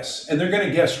to guess. And they're going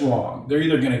to guess wrong. They're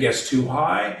either going to guess too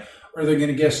high or they're going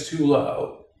to guess too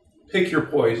low. Pick your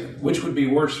poison. Which would be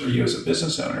worse for you as a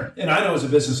business owner? And I know as a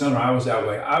business owner, I was that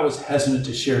way. I was hesitant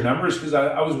to share numbers because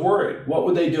I was worried. What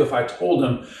would they do if I told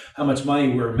them how much money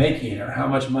we were making or how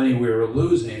much money we were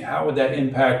losing? How would that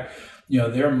impact,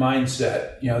 their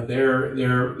mindset,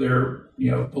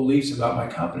 their beliefs about my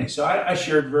company? So I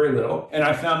shared very little, and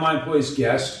I found my employees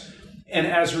guessed. And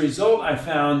as a result, I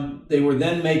found they were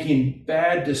then making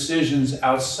bad decisions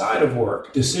outside of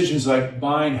work, decisions like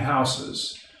buying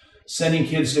houses, sending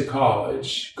kids to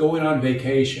college, going on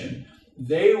vacation.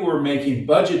 They were making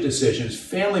budget decisions,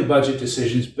 family budget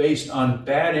decisions based on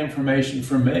bad information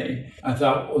from me. I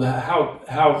thought, well,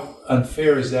 how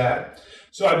unfair is that?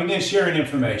 So I began sharing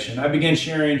information. I began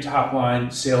sharing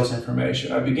top-line sales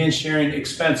information. I began sharing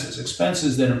expenses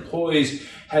that employees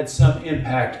had some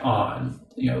impact on,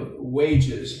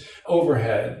 wages,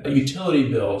 overhead, utility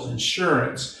bills,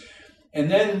 insurance. And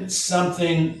then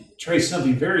something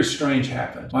very strange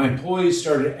happened. My employees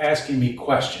started asking me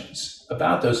questions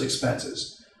about those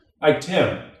expenses. Like,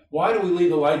 Tim, why do we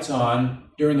leave the lights on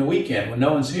during the weekend when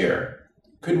no one's here?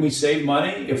 Couldn't we save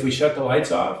money if we shut the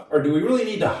lights off? Or do we really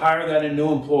need to hire that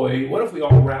new employee? What if we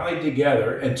all rallied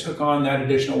together and took on that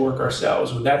additional work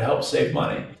ourselves? Would that help save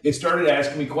money? They started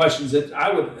asking me questions that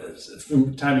I would,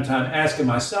 from time to time, ask them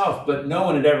myself, but no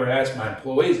one had ever asked my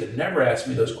employees. Had never asked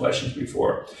me those questions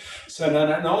before. So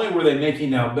not only were they making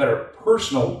now better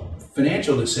personal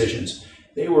financial decisions,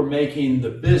 they were making the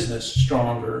business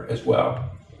stronger as well.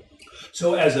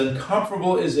 So as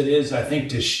uncomfortable as it is, I think,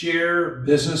 to share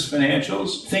business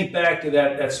financials, think back to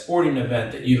that sporting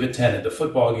event that you've attended, the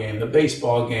football game, the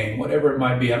baseball game, whatever it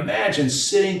might be. Imagine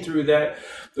sitting through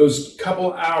those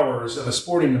couple hours of a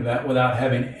sporting event without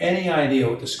having any idea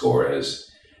what the score is.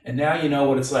 And now you know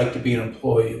what it's like to be an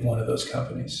employee of one of those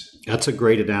companies. That's a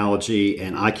great analogy,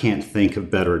 and I can't think of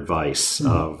better advice.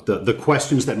 The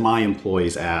questions that my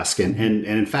employees ask, and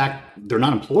in fact, they're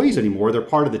not employees anymore. They're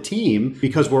part of the team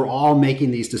because we're all making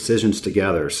these decisions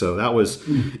together. So that was,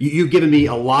 you've given me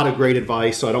a lot of great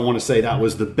advice, so I don't want to say that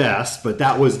was the best, but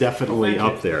that was definitely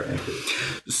up there.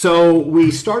 So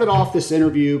we started off this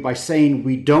interview by saying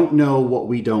we don't know what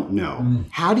we don't know.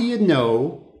 How do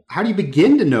you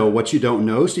begin to know what you don't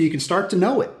know so you can start to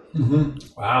know it?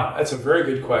 Wow, that's a very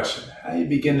good question. How do you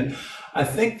begin? I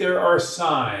think there are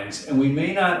signs, and we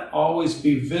may not always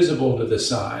be visible to the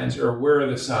signs or aware of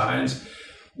the signs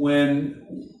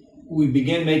when we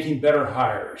begin making better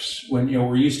hires. When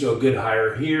we're used to a good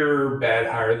hire here,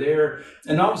 bad hire there,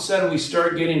 and all of a sudden we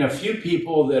start getting a few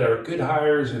people that are good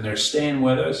hires and they're staying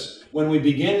with us. When we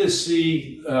begin to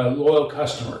see loyal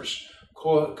customers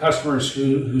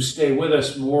who stay with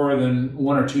us more than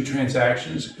one or two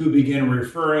transactions, who begin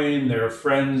referring their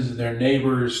friends, their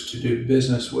neighbors to do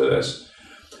business with us.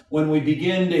 When we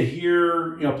begin to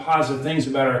hear positive things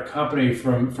about our company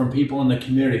from people in the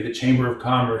community, the Chamber of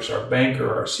Commerce, our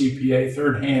banker, our CPA,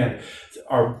 third hand,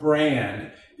 our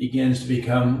brand begins to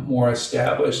become more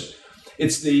established.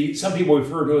 It's some people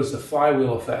refer to it as the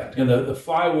flywheel effect. The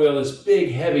flywheel is this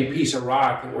big, heavy piece of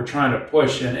rock that we're trying to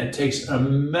push, and it takes an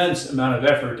immense amount of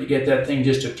effort to get that thing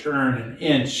just to turn an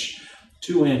inch,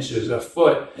 2 inches, a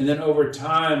foot. And then over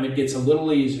time, it gets a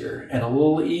little easier and a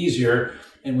little easier.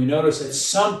 And we notice at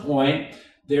some point,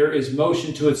 there is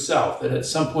motion to itself, that at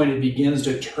some point it begins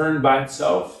to turn by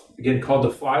itself, again, called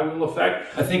the flywheel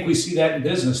effect. I think we see that in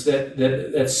business, that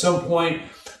at some point,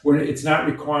 where it's not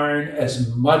requiring as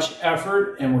much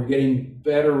effort and we're getting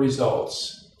better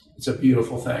results. It's a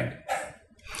beautiful thing.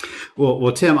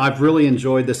 Well, Tim, I've really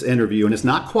enjoyed this interview, and it's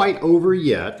not quite over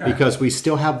yet because we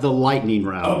still have the lightning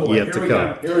round yet to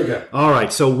come. Here we go. All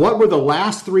right. So what were the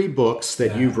last 3 books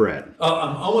that you've read?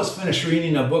 I'm almost finished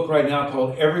reading a book right now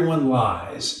called Everyone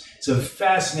Lies. It's a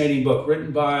fascinating book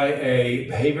written by a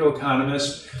behavioral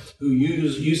economist who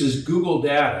uses Google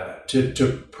data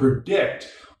to predict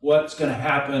what's going to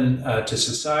happen to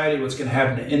society, what's going to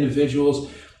happen to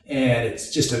individuals. And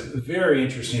it's just a very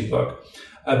interesting book.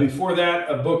 Before that,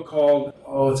 a book called,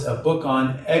 it's a book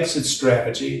on exit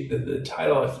strategy. The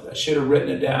title, I should have written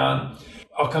it down.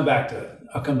 I'll come back to it.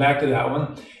 I'll come back to that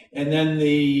one. And then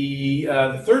the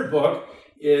third book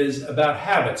is about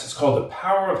habits. It's called The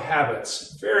Power of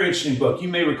Habits. Very interesting book. You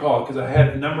may recall, because I had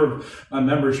a number of my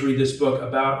members read this book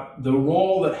about the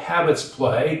role that habits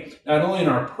play, not only in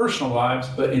our personal lives,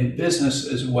 but in business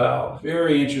as well.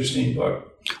 Very interesting book.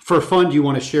 For fun, do you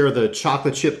want to share the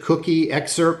chocolate chip cookie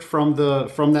excerpt from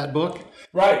that book?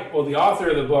 Right. Well, the author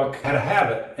of the book had a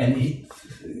habit, and he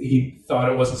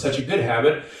thought it wasn't such a good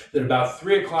habit, that about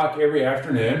 3 o'clock every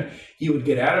afternoon, he would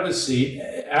get out of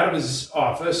his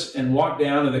office, and walk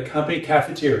down to the company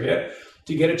cafeteria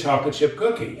to get a chocolate chip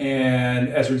cookie. And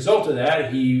as a result of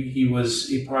that, he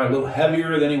was probably a little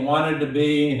heavier than he wanted to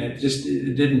be, and it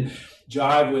didn't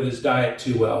jive with his diet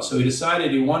too well. So he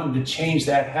decided he wanted to change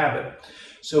that habit.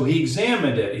 So he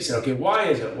examined it. He said, okay, why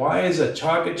is it? Why is a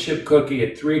chocolate chip cookie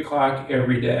at 3 o'clock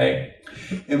every day?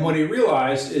 And what he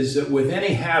realized is that with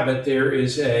any habit,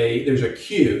 there's a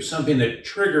cue, something that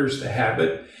triggers the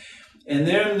habit. And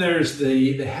then there's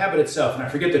the habit itself. And I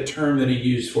forget the term that he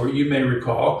used for it. You may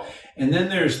recall. And then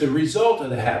there's the result of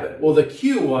the habit. Well, the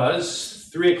cue was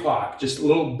 3 o'clock. Just a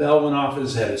little bell went off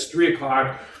his head. It's 3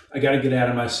 o'clock. I got to get out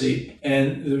of my seat.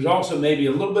 And there's also maybe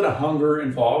a little bit of hunger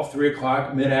involved, 3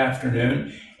 o'clock,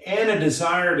 mid-afternoon, and a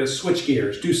desire to switch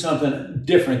gears, do something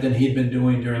different than he'd been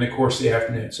doing during the course of the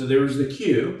afternoon. So there was the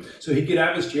cue. So he'd get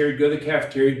out of his chair, he'd go to the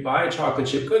cafeteria, he'd buy a chocolate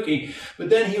chip cookie, but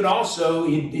then he would also,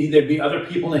 there'd be other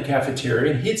people in the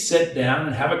cafeteria, and he'd sit down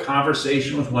and have a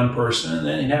conversation with one person, and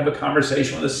then he'd have a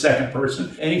conversation with a second person.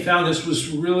 And he found this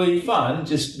was really fun,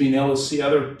 just being able to see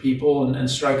other people and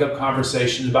strike up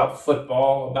conversations about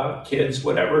football, about kids,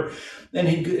 whatever.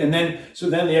 So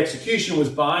then the execution was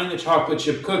buying the chocolate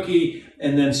chip cookie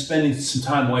and then spending some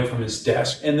time away from his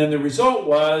desk. And then the result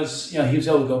was, he was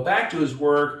able to go back to his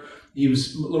work. He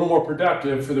was a little more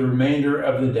productive for the remainder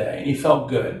of the day, and he felt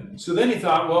good. So then he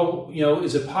thought, well,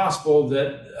 is it possible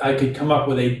that I could come up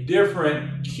with a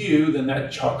different cue than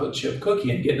that chocolate chip cookie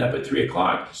and getting up at 3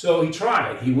 o'clock? So he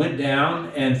tried. He went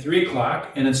down and 3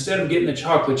 o'clock, and instead of getting the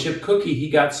chocolate chip cookie, he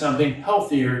got something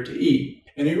healthier to eat.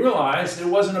 And he realized it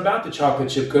wasn't about the chocolate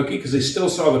chip cookie, because he still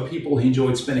saw the people he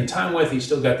enjoyed spending time with. He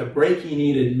still got the break he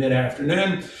needed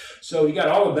mid-afternoon. So he got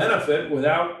all the benefit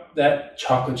without that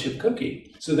chocolate chip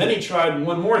cookie. So then he tried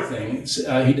one more thing.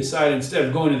 He decided, instead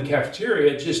of going to the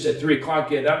cafeteria, just at 3 o'clock,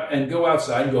 get up and go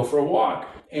outside and go for a walk.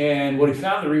 And what he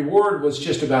found, the reward was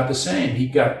just about the same. He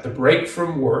got the break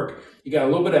from work. He got a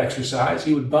little bit of exercise.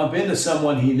 He would bump into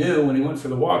someone he knew when he went for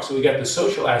the walk. So he got the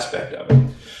social aspect of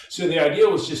it. So the idea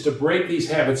was just to break these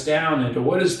habits down into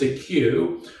what is the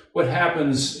cue, what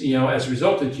happens, as a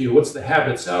result of the cue, what's the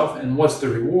habit itself, and what's the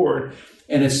reward.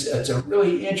 And it's a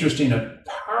really interesting and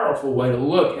powerful way to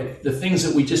look at the things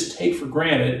that we just take for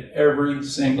granted every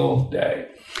single day.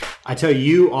 I tell you,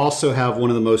 you also have one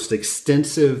of the most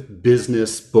extensive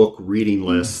business book reading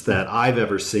lists that I've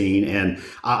ever seen, and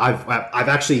I've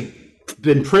actually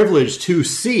been privileged to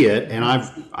see it, and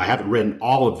I haven't read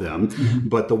all of them,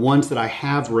 but the ones that I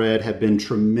have read have been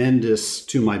tremendous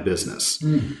to my business.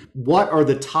 What are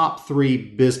the top 3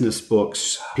 business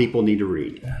books people need to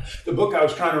read? The book I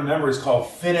was trying to remember is called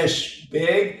Finish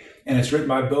Big, and it's written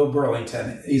by Bo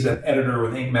Burlington. He's an editor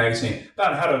with Inc. magazine,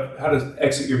 about how to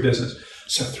exit your business.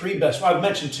 So 3 best. Well, I've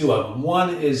mentioned 2 of them.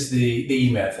 One is the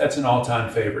E-Myth. That's an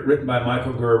all-time favorite, written by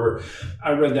Michael Gerber.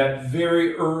 I read that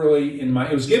very early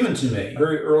it was given to me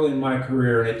very early in my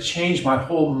career, and it changed my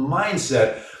whole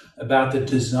mindset about the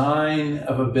design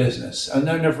of a business. I'll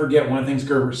never forget, one of the things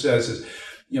Gerber says is,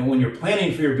 when you're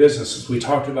planning for your business, as we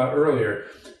talked about earlier,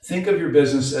 think of your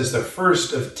business as the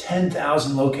first of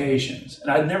 10,000 locations.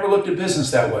 And I'd never looked at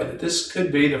business that way, that this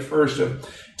could be the first of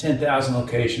 10,000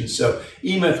 locations. So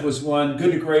E-Myth was one.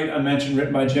 Good to Great, I mentioned,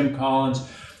 written by Jim Collins,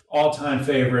 all-time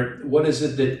favorite. What is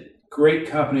it that great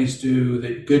companies do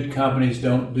that good companies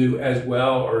don't do as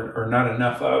well or not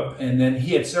enough of? And then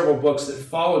he had several books that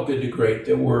followed Good to Great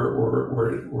that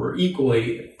were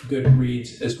equally good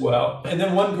reads as well. And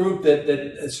then one group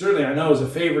that certainly I know is a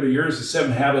favorite of yours, The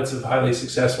 7 Habits of Highly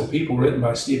Successful People, written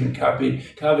by Stephen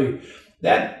Covey.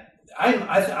 That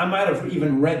I might have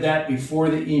even read that before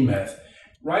the E-Myth.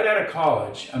 Right out of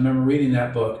college, I remember reading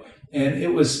that book, and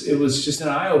it was just an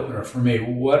eye-opener for me.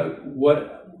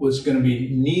 What was going to be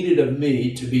needed of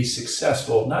me to be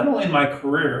successful, not only in my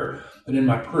career, but in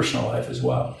my personal life as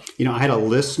well. I had a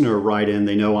listener write in.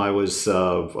 They know I was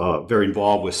very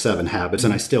involved with 7 Habits,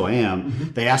 and I still am.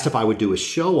 Mm-hmm. They asked if I would do a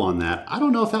show on that. I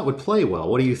don't know if that would play well.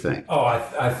 What do you think? Oh,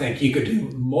 I think you could do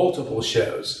multiple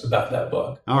shows about that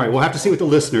book. All right, we'll have to see what the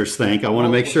listeners think. I want to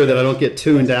make sure that I don't get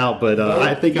tuned out, but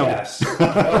I think yes.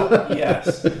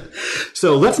 Yes.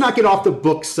 So let's not get off the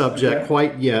book subject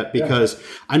quite yet, because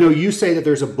I know you say that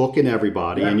there's a book in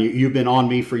everybody, and you've been on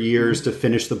me for years to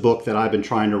finish the book that I've been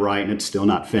trying to write, and it's still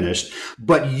not finished.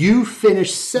 But you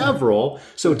finished several,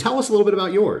 so tell us a little bit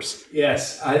about yours.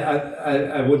 Yes,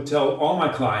 I would tell all my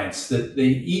clients that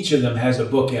each of them has a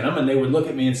book in them, and they would look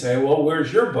at me and say, well,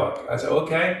 where's your book? I said,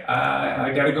 okay,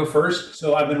 I got to go first.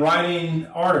 So I've been writing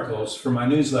articles for my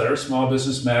newsletter, Small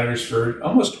Business Matters, for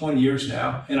almost 20 years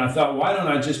now. And I thought, why don't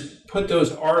I just put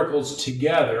those articles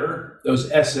together,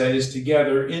 those essays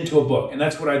together into a book? And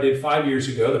that's what I did 5 years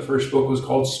ago. The first book was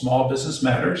called Small Business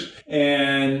Matters.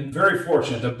 And very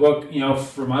fortunate. The book,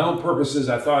 for my own purposes,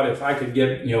 I thought if I could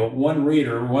get, one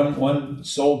reader, one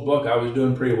sold book, I was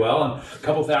doing pretty well. And a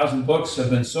couple thousand books have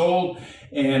been sold.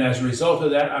 And as a result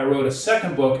of that, I wrote a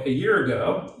second book a year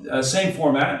ago, same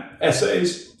format,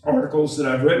 essays, articles that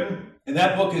I've written. And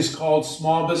that book is called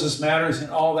Small Business Matters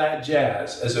and All That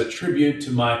Jazz, as a tribute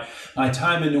to my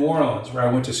time in New Orleans, where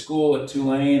I went to school at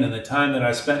Tulane, and the time that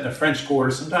I spent in the French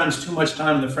Quarter, sometimes too much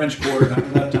time in the French Quarter, not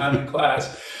enough time in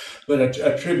class, but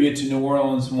a tribute to New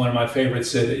Orleans, one of my favorite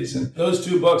cities. And those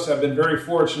two books, I've been very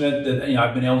fortunate that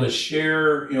I've been able to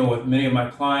share with many of my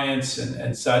clients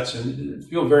and such, and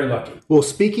feel very lucky. Well,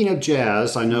 speaking of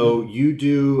jazz, I know you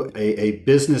do a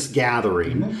business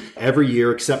gathering every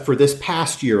year, except for this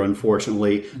past year,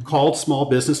 unfortunately, called Small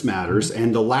Business Matters.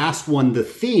 And the last one, the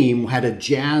theme had a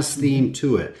jazz theme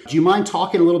to it. Do you mind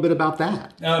talking a little bit about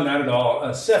that? No, not at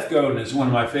all. Seth Godin is one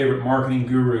of my favorite marketing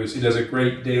gurus. He does a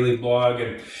great daily blog,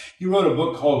 and he wrote a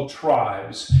book called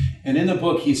Tribes. And in the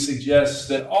book, he suggests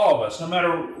that all of us, no matter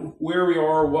where we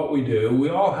are, what we do, we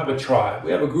all have a tribe.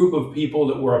 We have a group of people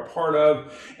that we're a part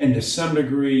of and to some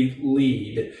degree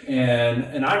lead.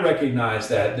 And I recognize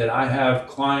that I have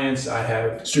clients, I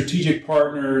have strategic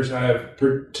partners, I have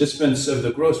participants of the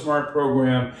GrowSMART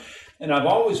program, and I've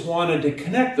always wanted to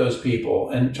connect those people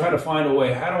and try to find a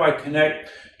way. How do I connect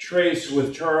Trace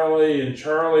with Charlie and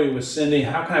Charlie with Cindy?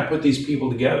 How can I put these people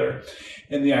together?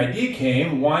 And the idea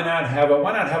came, why not have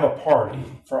a party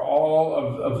for all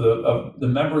of the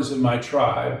members of my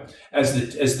tribe,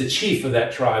 as the chief of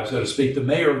that tribe, so to speak, the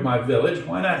mayor of my village?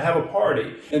 Why not have a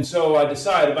party? And so I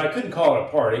decided, but I couldn't call it a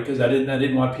party because I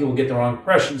didn't want people to get the wrong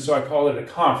impression. So I called it a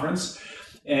conference,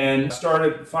 and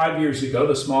started 5 years ago,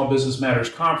 the Small Business Matters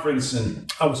Conference.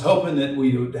 And I was hoping that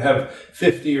we would have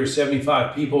 50 or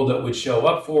 75 people that would show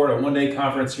up for it, a one-day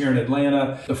conference here in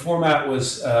Atlanta. The format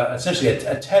was essentially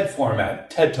a TED format,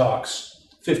 TED Talks,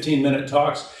 15-minute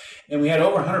talks. And we had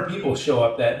over 100 people show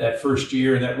up that first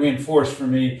year, and that reinforced for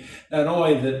me not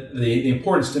only the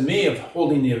importance to me of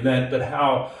holding the event, but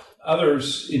how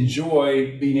others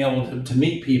enjoy being able to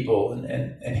meet people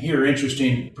and hear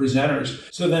interesting presenters.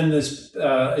 So then this,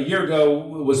 a year ago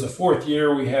was the fourth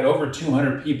year. We had over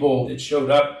 200 people that showed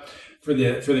up for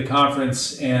the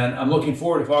conference. And I'm looking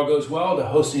forward, if all goes well, to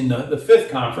hosting the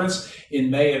fifth conference in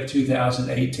May of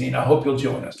 2018. I hope you'll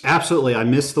join us. Absolutely. I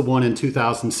missed the one in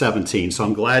 2017. So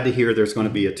I'm glad to hear there's going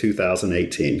to be a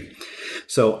 2018.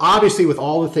 So obviously, with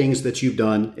all the things that you've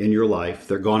done in your life,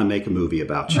 they're going to make a movie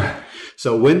about you.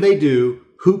 So when they do,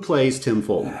 who plays Tim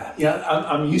Fulton? Yeah,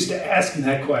 I'm used to asking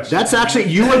that question. That's actually,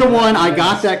 you were the one I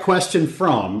got that question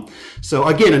from. So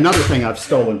again, another thing I've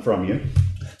stolen from you.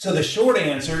 So the short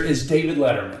answer is David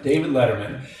Letterman. David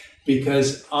Letterman,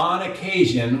 because on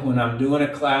occasion when I'm doing a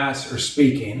class or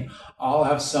speaking, I'll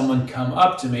have someone come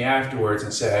up to me afterwards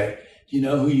and say, "Do you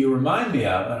know who you remind me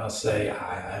of?" And I'll say,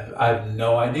 I have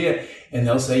no idea. And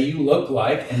they'll say, "You look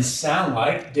like and sound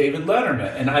like David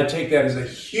Letterman." And I take that as a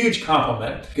huge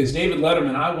compliment, because David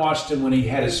Letterman, I watched him when he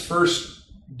had his first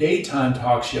daytime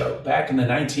talk show back in the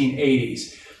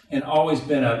 1980s. And always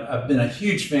been a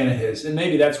huge fan of his, and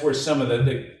maybe that's where some of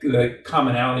the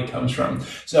commonality comes from.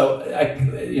 So,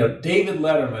 David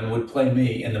Letterman would play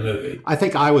me in the movie. I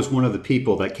think I was one of the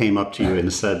people that came up to you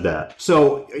and said that.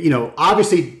 So,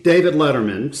 obviously David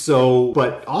Letterman. So,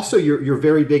 but also you're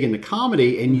very big into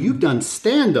comedy, and you've done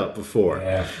stand-up before.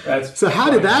 Yeah, that's so. How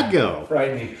did that go?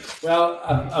 Frightening. Well,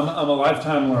 I'm a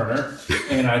lifetime learner,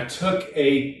 and I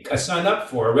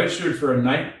registered for a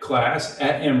night class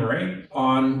at Emory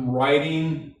on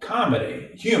writing comedy,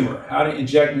 humor, how to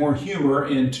inject more humor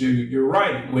into your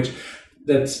writing, which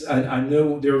I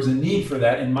know there was a need for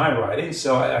that in my writing.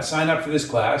 So I signed up for this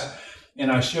class,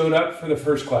 and I showed up for the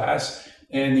first class,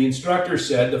 And the instructor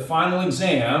said, the final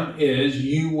exam is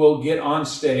you will get on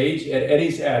stage at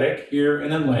Eddie's Attic here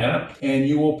in Atlanta, and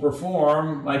you will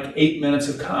perform like 8 minutes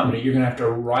of comedy. You're going to have to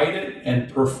write it and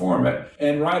perform it.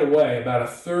 And right away, about a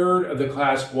third of the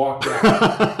class walked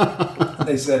out.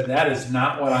 They said, that is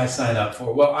not what I signed up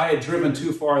for. Well, I had driven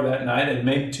too far that night and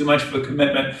made too much of a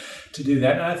commitment to do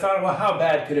that. And I thought, well, how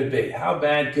bad could it be? How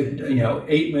bad could,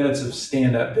 8 minutes of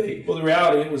stand-up be? Well, the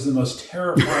reality, it was the most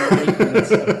terrifying 8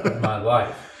 minutes of my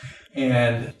life.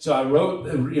 And so I wrote,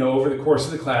 over the course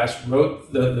of the class,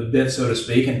 wrote the bit, so to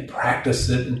speak, and practiced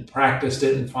it. And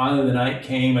finally the night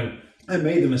came, and I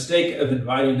made the mistake of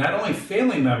inviting not only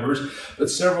family members, but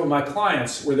several of my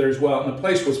clients were there as well. And the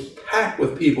place was packed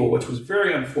with people, which was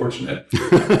very unfortunate.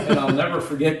 And I'll never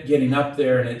forget getting up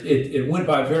there, and it went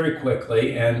by very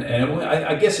quickly. And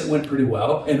I guess it went pretty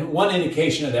well. And one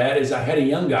indication of that is I had a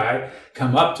young guy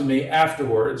come up to me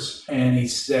afterwards, and he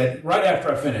said, right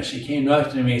after I finished, he came up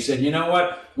to me and he said, you know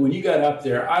what? When you got up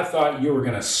there, I thought you were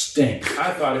going to stink.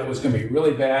 I thought it was going to be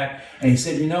really bad. And he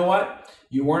said, you know what?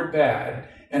 You weren't bad.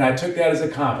 And I took that as a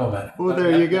compliment. Well,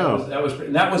 there you go. That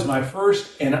was my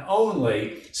first and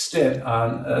only stint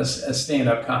on a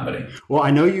stand-up comedy. Well,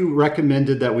 I know you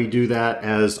recommended that we do that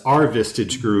as our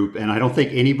Vistage group, and I don't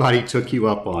think anybody took you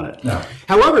up on it. No.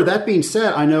 However, that being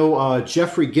said, I know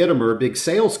Jeffrey Gittimer, big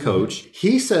sales coach,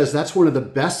 he says that's one of the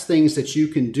best things that you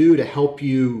can do to help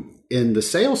you in the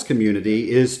sales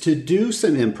community is to do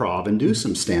some improv and do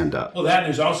some stand-up. Well,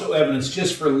 there's also evidence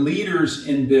just for leaders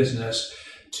in business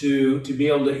to be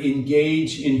able to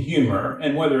engage in humor,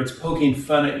 and whether it's poking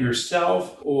fun at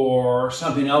yourself or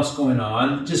something else going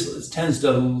on, just tends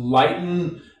to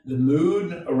lighten the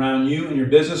mood around you and your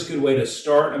business. Good way to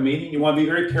start a meeting. You want to be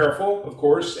very careful, of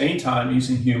course, anytime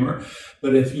using humor,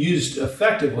 but if used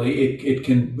effectively, it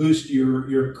can boost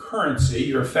your currency,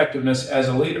 your effectiveness as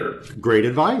a leader. Great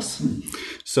advice.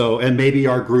 So, and maybe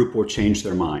our group will change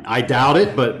their mind. I doubt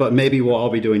it, but maybe we'll all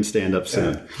be doing stand-up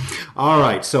soon. Yeah. All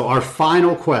right. So our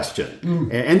final question,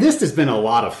 and this has been a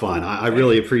lot of fun. I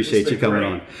really appreciate you coming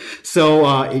on.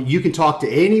 So you can talk to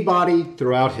anybody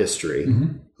throughout history.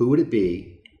 Mm-hmm. Who would it be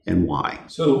and why?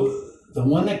 So the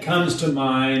one that comes to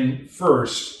mind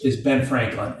first is Ben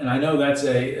Franklin, and I know that's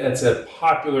a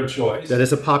popular choice. That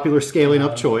is a popular scaling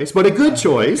up choice, but a good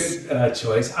choice. Good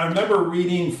choice. I remember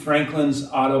reading Franklin's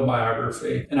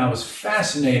autobiography, and I was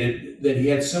fascinated that he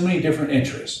had so many different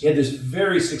interests. He had this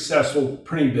very successful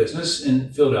printing business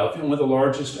in Philadelphia, one of the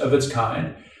largest of its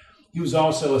kind. He was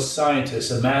also a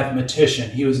scientist, a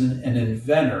mathematician. He was an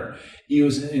inventor. He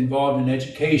was involved in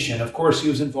education. Of course, he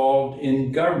was involved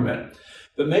in government.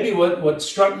 But maybe what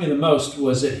struck me the most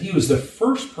was that he was the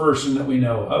first person that we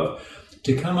know of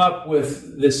to come up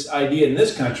with this idea in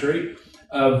this country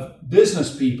of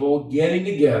business people getting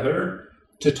together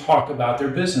to talk about their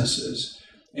businesses.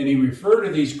 And he referred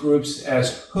to these groups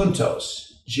as juntos,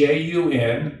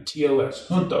 Juntos,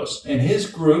 juntos. And his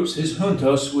groups, his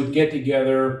juntos, would get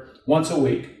together once a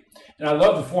week. And I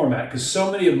love the format because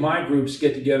so many of my groups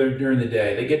get together during the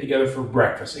day. They get together for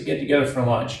breakfast. They get together for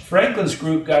lunch. Franklin's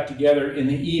group got together in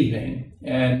the evening.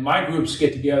 And my groups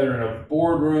get together in a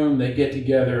boardroom. They get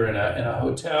together in a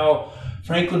hotel.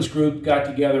 Franklin's group got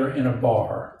together in a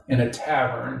bar, in a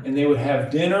tavern. And they would have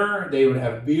dinner. They would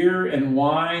have beer and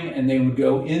wine. And they would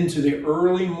go into the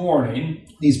early morning,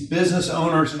 these business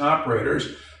owners and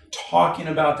operators, talking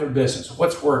about their business.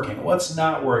 What's working? What's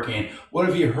not working? What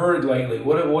have you heard lately?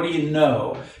 What do you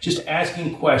know? Just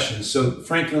asking questions. So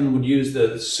Franklin would use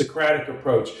the Socratic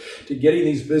approach to getting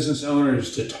these business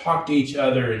owners to talk to each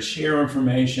other and share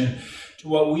information to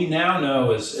what we now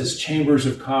know as chambers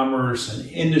of commerce and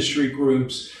industry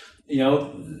groups. The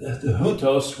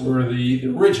juntos were the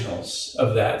originals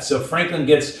of that. So Franklin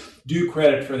gets due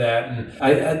credit for that.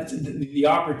 And the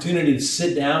opportunity to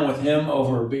sit down with him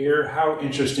over a beer, how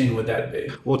interesting would that be?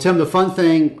 Well, Tim, the fun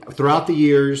thing throughout the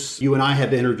years, you and I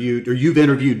have interviewed, or you've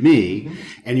interviewed me,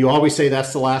 and you always say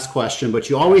that's the last question,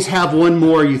 but you always have one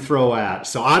more you throw at.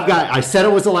 So I said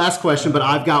it was the last question, but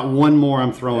I've got one more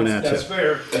I'm throwing at you. That's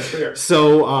fair. That's fair.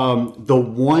 So the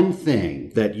one thing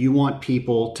that you want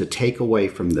people to take away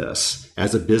from this,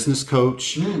 as a business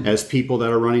coach, as people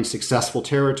that are running successful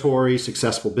territories,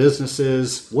 successful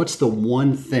businesses, what's the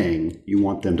one thing you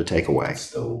want them to take away?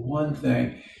 That's the one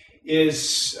thing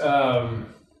is,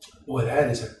 that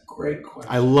is a great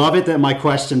question. I love it that my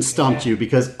question stumped you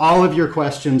because all of your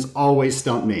questions always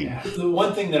stump me. Yeah. The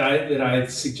one thing that I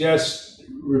suggest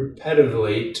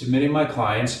repetitively to many of my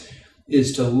clients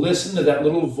is to listen to that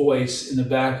little voice in the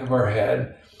back of our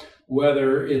head,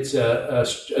 whether it's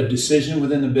a decision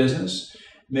within the business,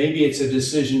 maybe it's a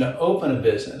decision to open a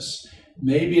business,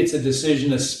 Maybe it's a decision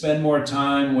to spend more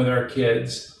time with our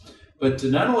kids, but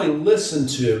to not only listen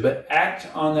to, but act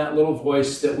on that little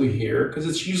voice that we hear, because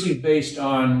it's usually based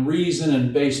on reason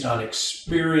and based on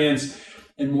experience.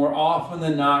 And more often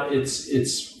than not,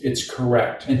 it's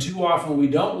correct. And too often we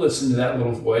don't listen to that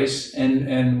little voice,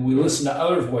 and we listen to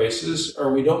other voices,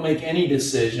 or we don't make any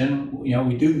decision.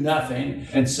 We do nothing.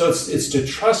 And so it's to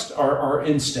trust our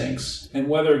instincts. And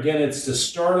whether, again, it's to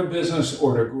start a business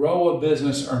or to grow a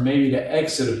business or maybe to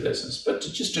exit a business, but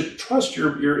to trust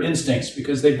your instincts,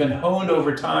 because they've been honed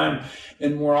over time.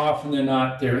 And more often than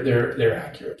not, they're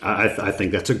accurate. I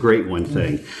think that's a great one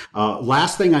thing.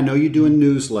 Last thing, I know you do a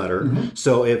newsletter. Mm-hmm.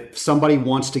 So if somebody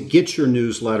wants to get your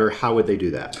newsletter, how would they do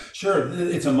that? Sure.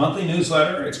 It's a monthly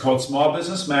newsletter. It's called Small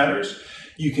Business Matters.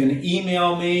 You can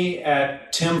email me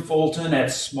at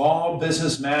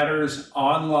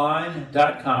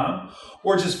timfulton@smallbusinessmattersonline.com,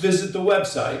 or just visit the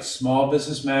website,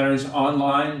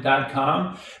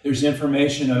 smallbusinessmattersonline.com. There's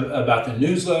information about the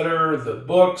newsletter, the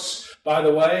books. By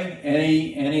the way,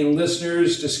 any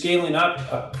listeners to Scaling Up,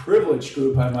 a privileged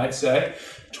group, I might say,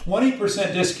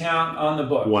 20% discount on the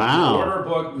book. Wow. Order a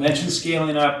book, mention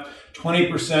Scaling Up,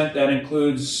 20%. That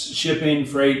includes shipping,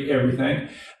 freight, everything.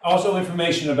 Also,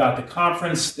 information about the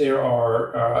conference.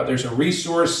 There's a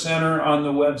resource center on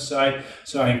the website.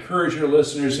 So I encourage your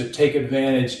listeners to take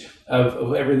advantage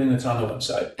of everything that's on the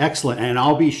website. Excellent. And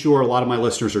I'll be sure a lot of my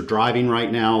listeners are driving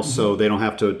right now, so they don't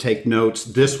have to take notes.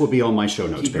 This will be on my show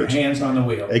notes Keep page. Your hands on the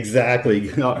wheel. Exactly.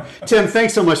 Tim,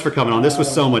 thanks so much for coming on. This was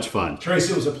so much fun.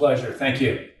 Tracy, it was a pleasure. Thank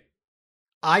you.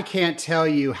 I can't tell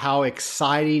you how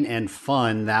exciting and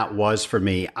fun that was for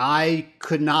me. I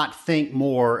could not think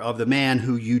more of the man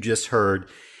who you just heard.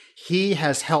 He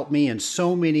has helped me in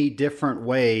so many different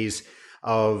ways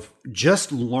of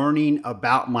just learning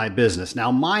about my business.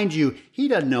 Now, mind you, he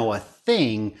doesn't know a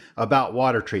thing about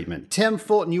water treatment. Tim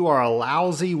Fulton, you are a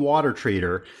lousy water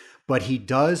treater, but he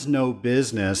does know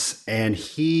business, and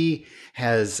he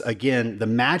has, again, the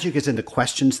magic is in the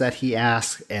questions that he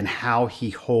asks and how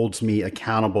he holds me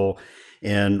accountable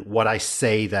in what I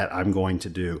say that I'm going to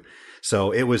do.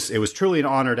 So it was truly an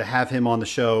honor to have him on the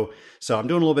show. So I'm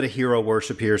doing a little bit of hero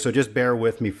worship here, so just bear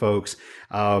with me, folks.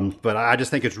 But I just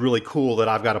think it's really cool that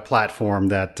I've got a platform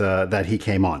that he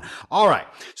came on. All right,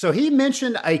 so he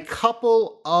mentioned a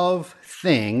couple of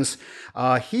things.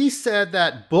 He said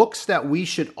that books that we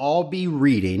should all be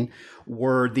reading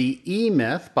were The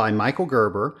E-Myth by Michael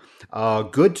Gerber,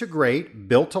 Good to Great,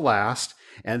 Built to Last,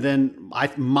 and then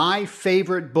my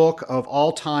favorite book of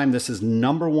all time, this is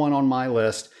number one on my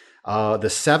list, The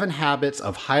 7 Habits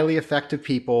of Highly Effective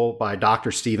People by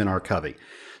Dr. Stephen R. Covey.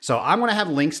 So I'm going to have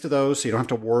links to those so you don't have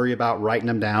to worry about writing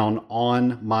them down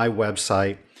on my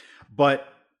website. But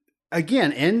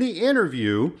again, in the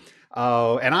interview,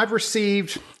 and I've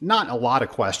received not a lot of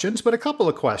questions, but a couple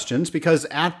of questions, because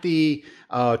at the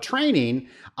training,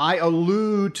 I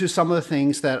allude to some of the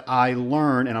things that I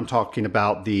learned, and I'm talking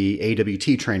about the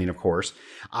AWT training, of course.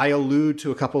 I allude to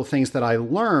a couple of things that I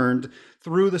learned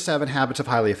through the 7 Habits of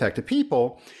Highly Effective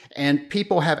People, and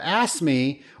people have asked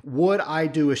me, would I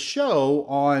do a show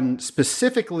on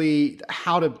specifically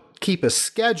how to keep a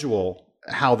schedule,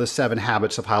 how the 7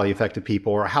 Habits of Highly Effective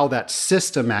People, or how that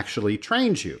system actually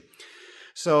trains you.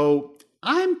 So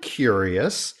I'm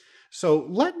curious. So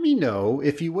let me know,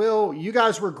 if you will. You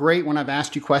guys were great when I've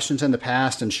asked you questions in the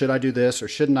past, and should I do this or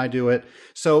shouldn't I do it?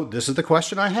 So this is the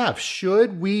question I have.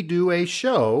 Should we do a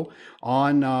show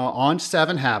on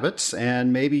 7 habits,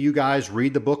 and maybe you guys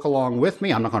read the book along with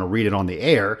me? I'm not going to read it on the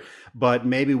air, but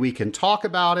maybe we can talk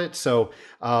about it. So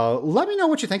let me know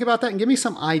what you think about that and give me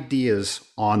some ideas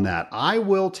on that. I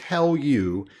will tell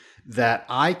you that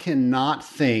I cannot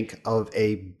think of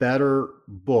a better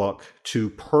book to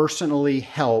personally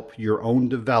help your own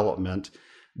development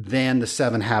than the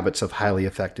 7 Habits of Highly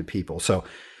Effective People. So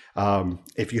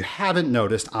if you haven't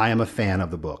noticed, I am a fan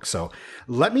of the book. So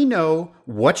let me know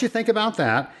what you think about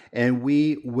that, and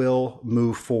we will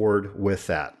move forward with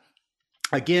that.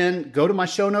 Again, go to my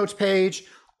show notes page.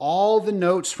 All the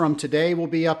notes from today will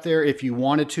be up there. If you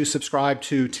wanted to subscribe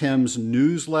to Tim's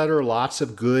newsletter, lots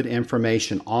of good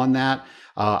information on that.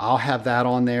 I'll have that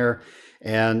on there.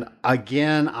 And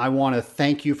again, I want to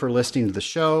thank you for listening to the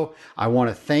show. I want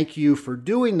to thank you for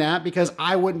doing that, because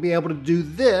I wouldn't be able to do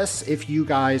this if you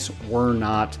guys were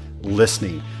not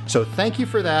listening. So thank you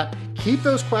for that. Keep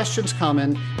those questions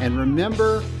coming. And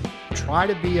remember, try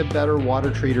to be a better water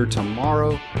treater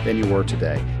tomorrow than you were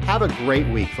today. Have a great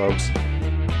week, folks.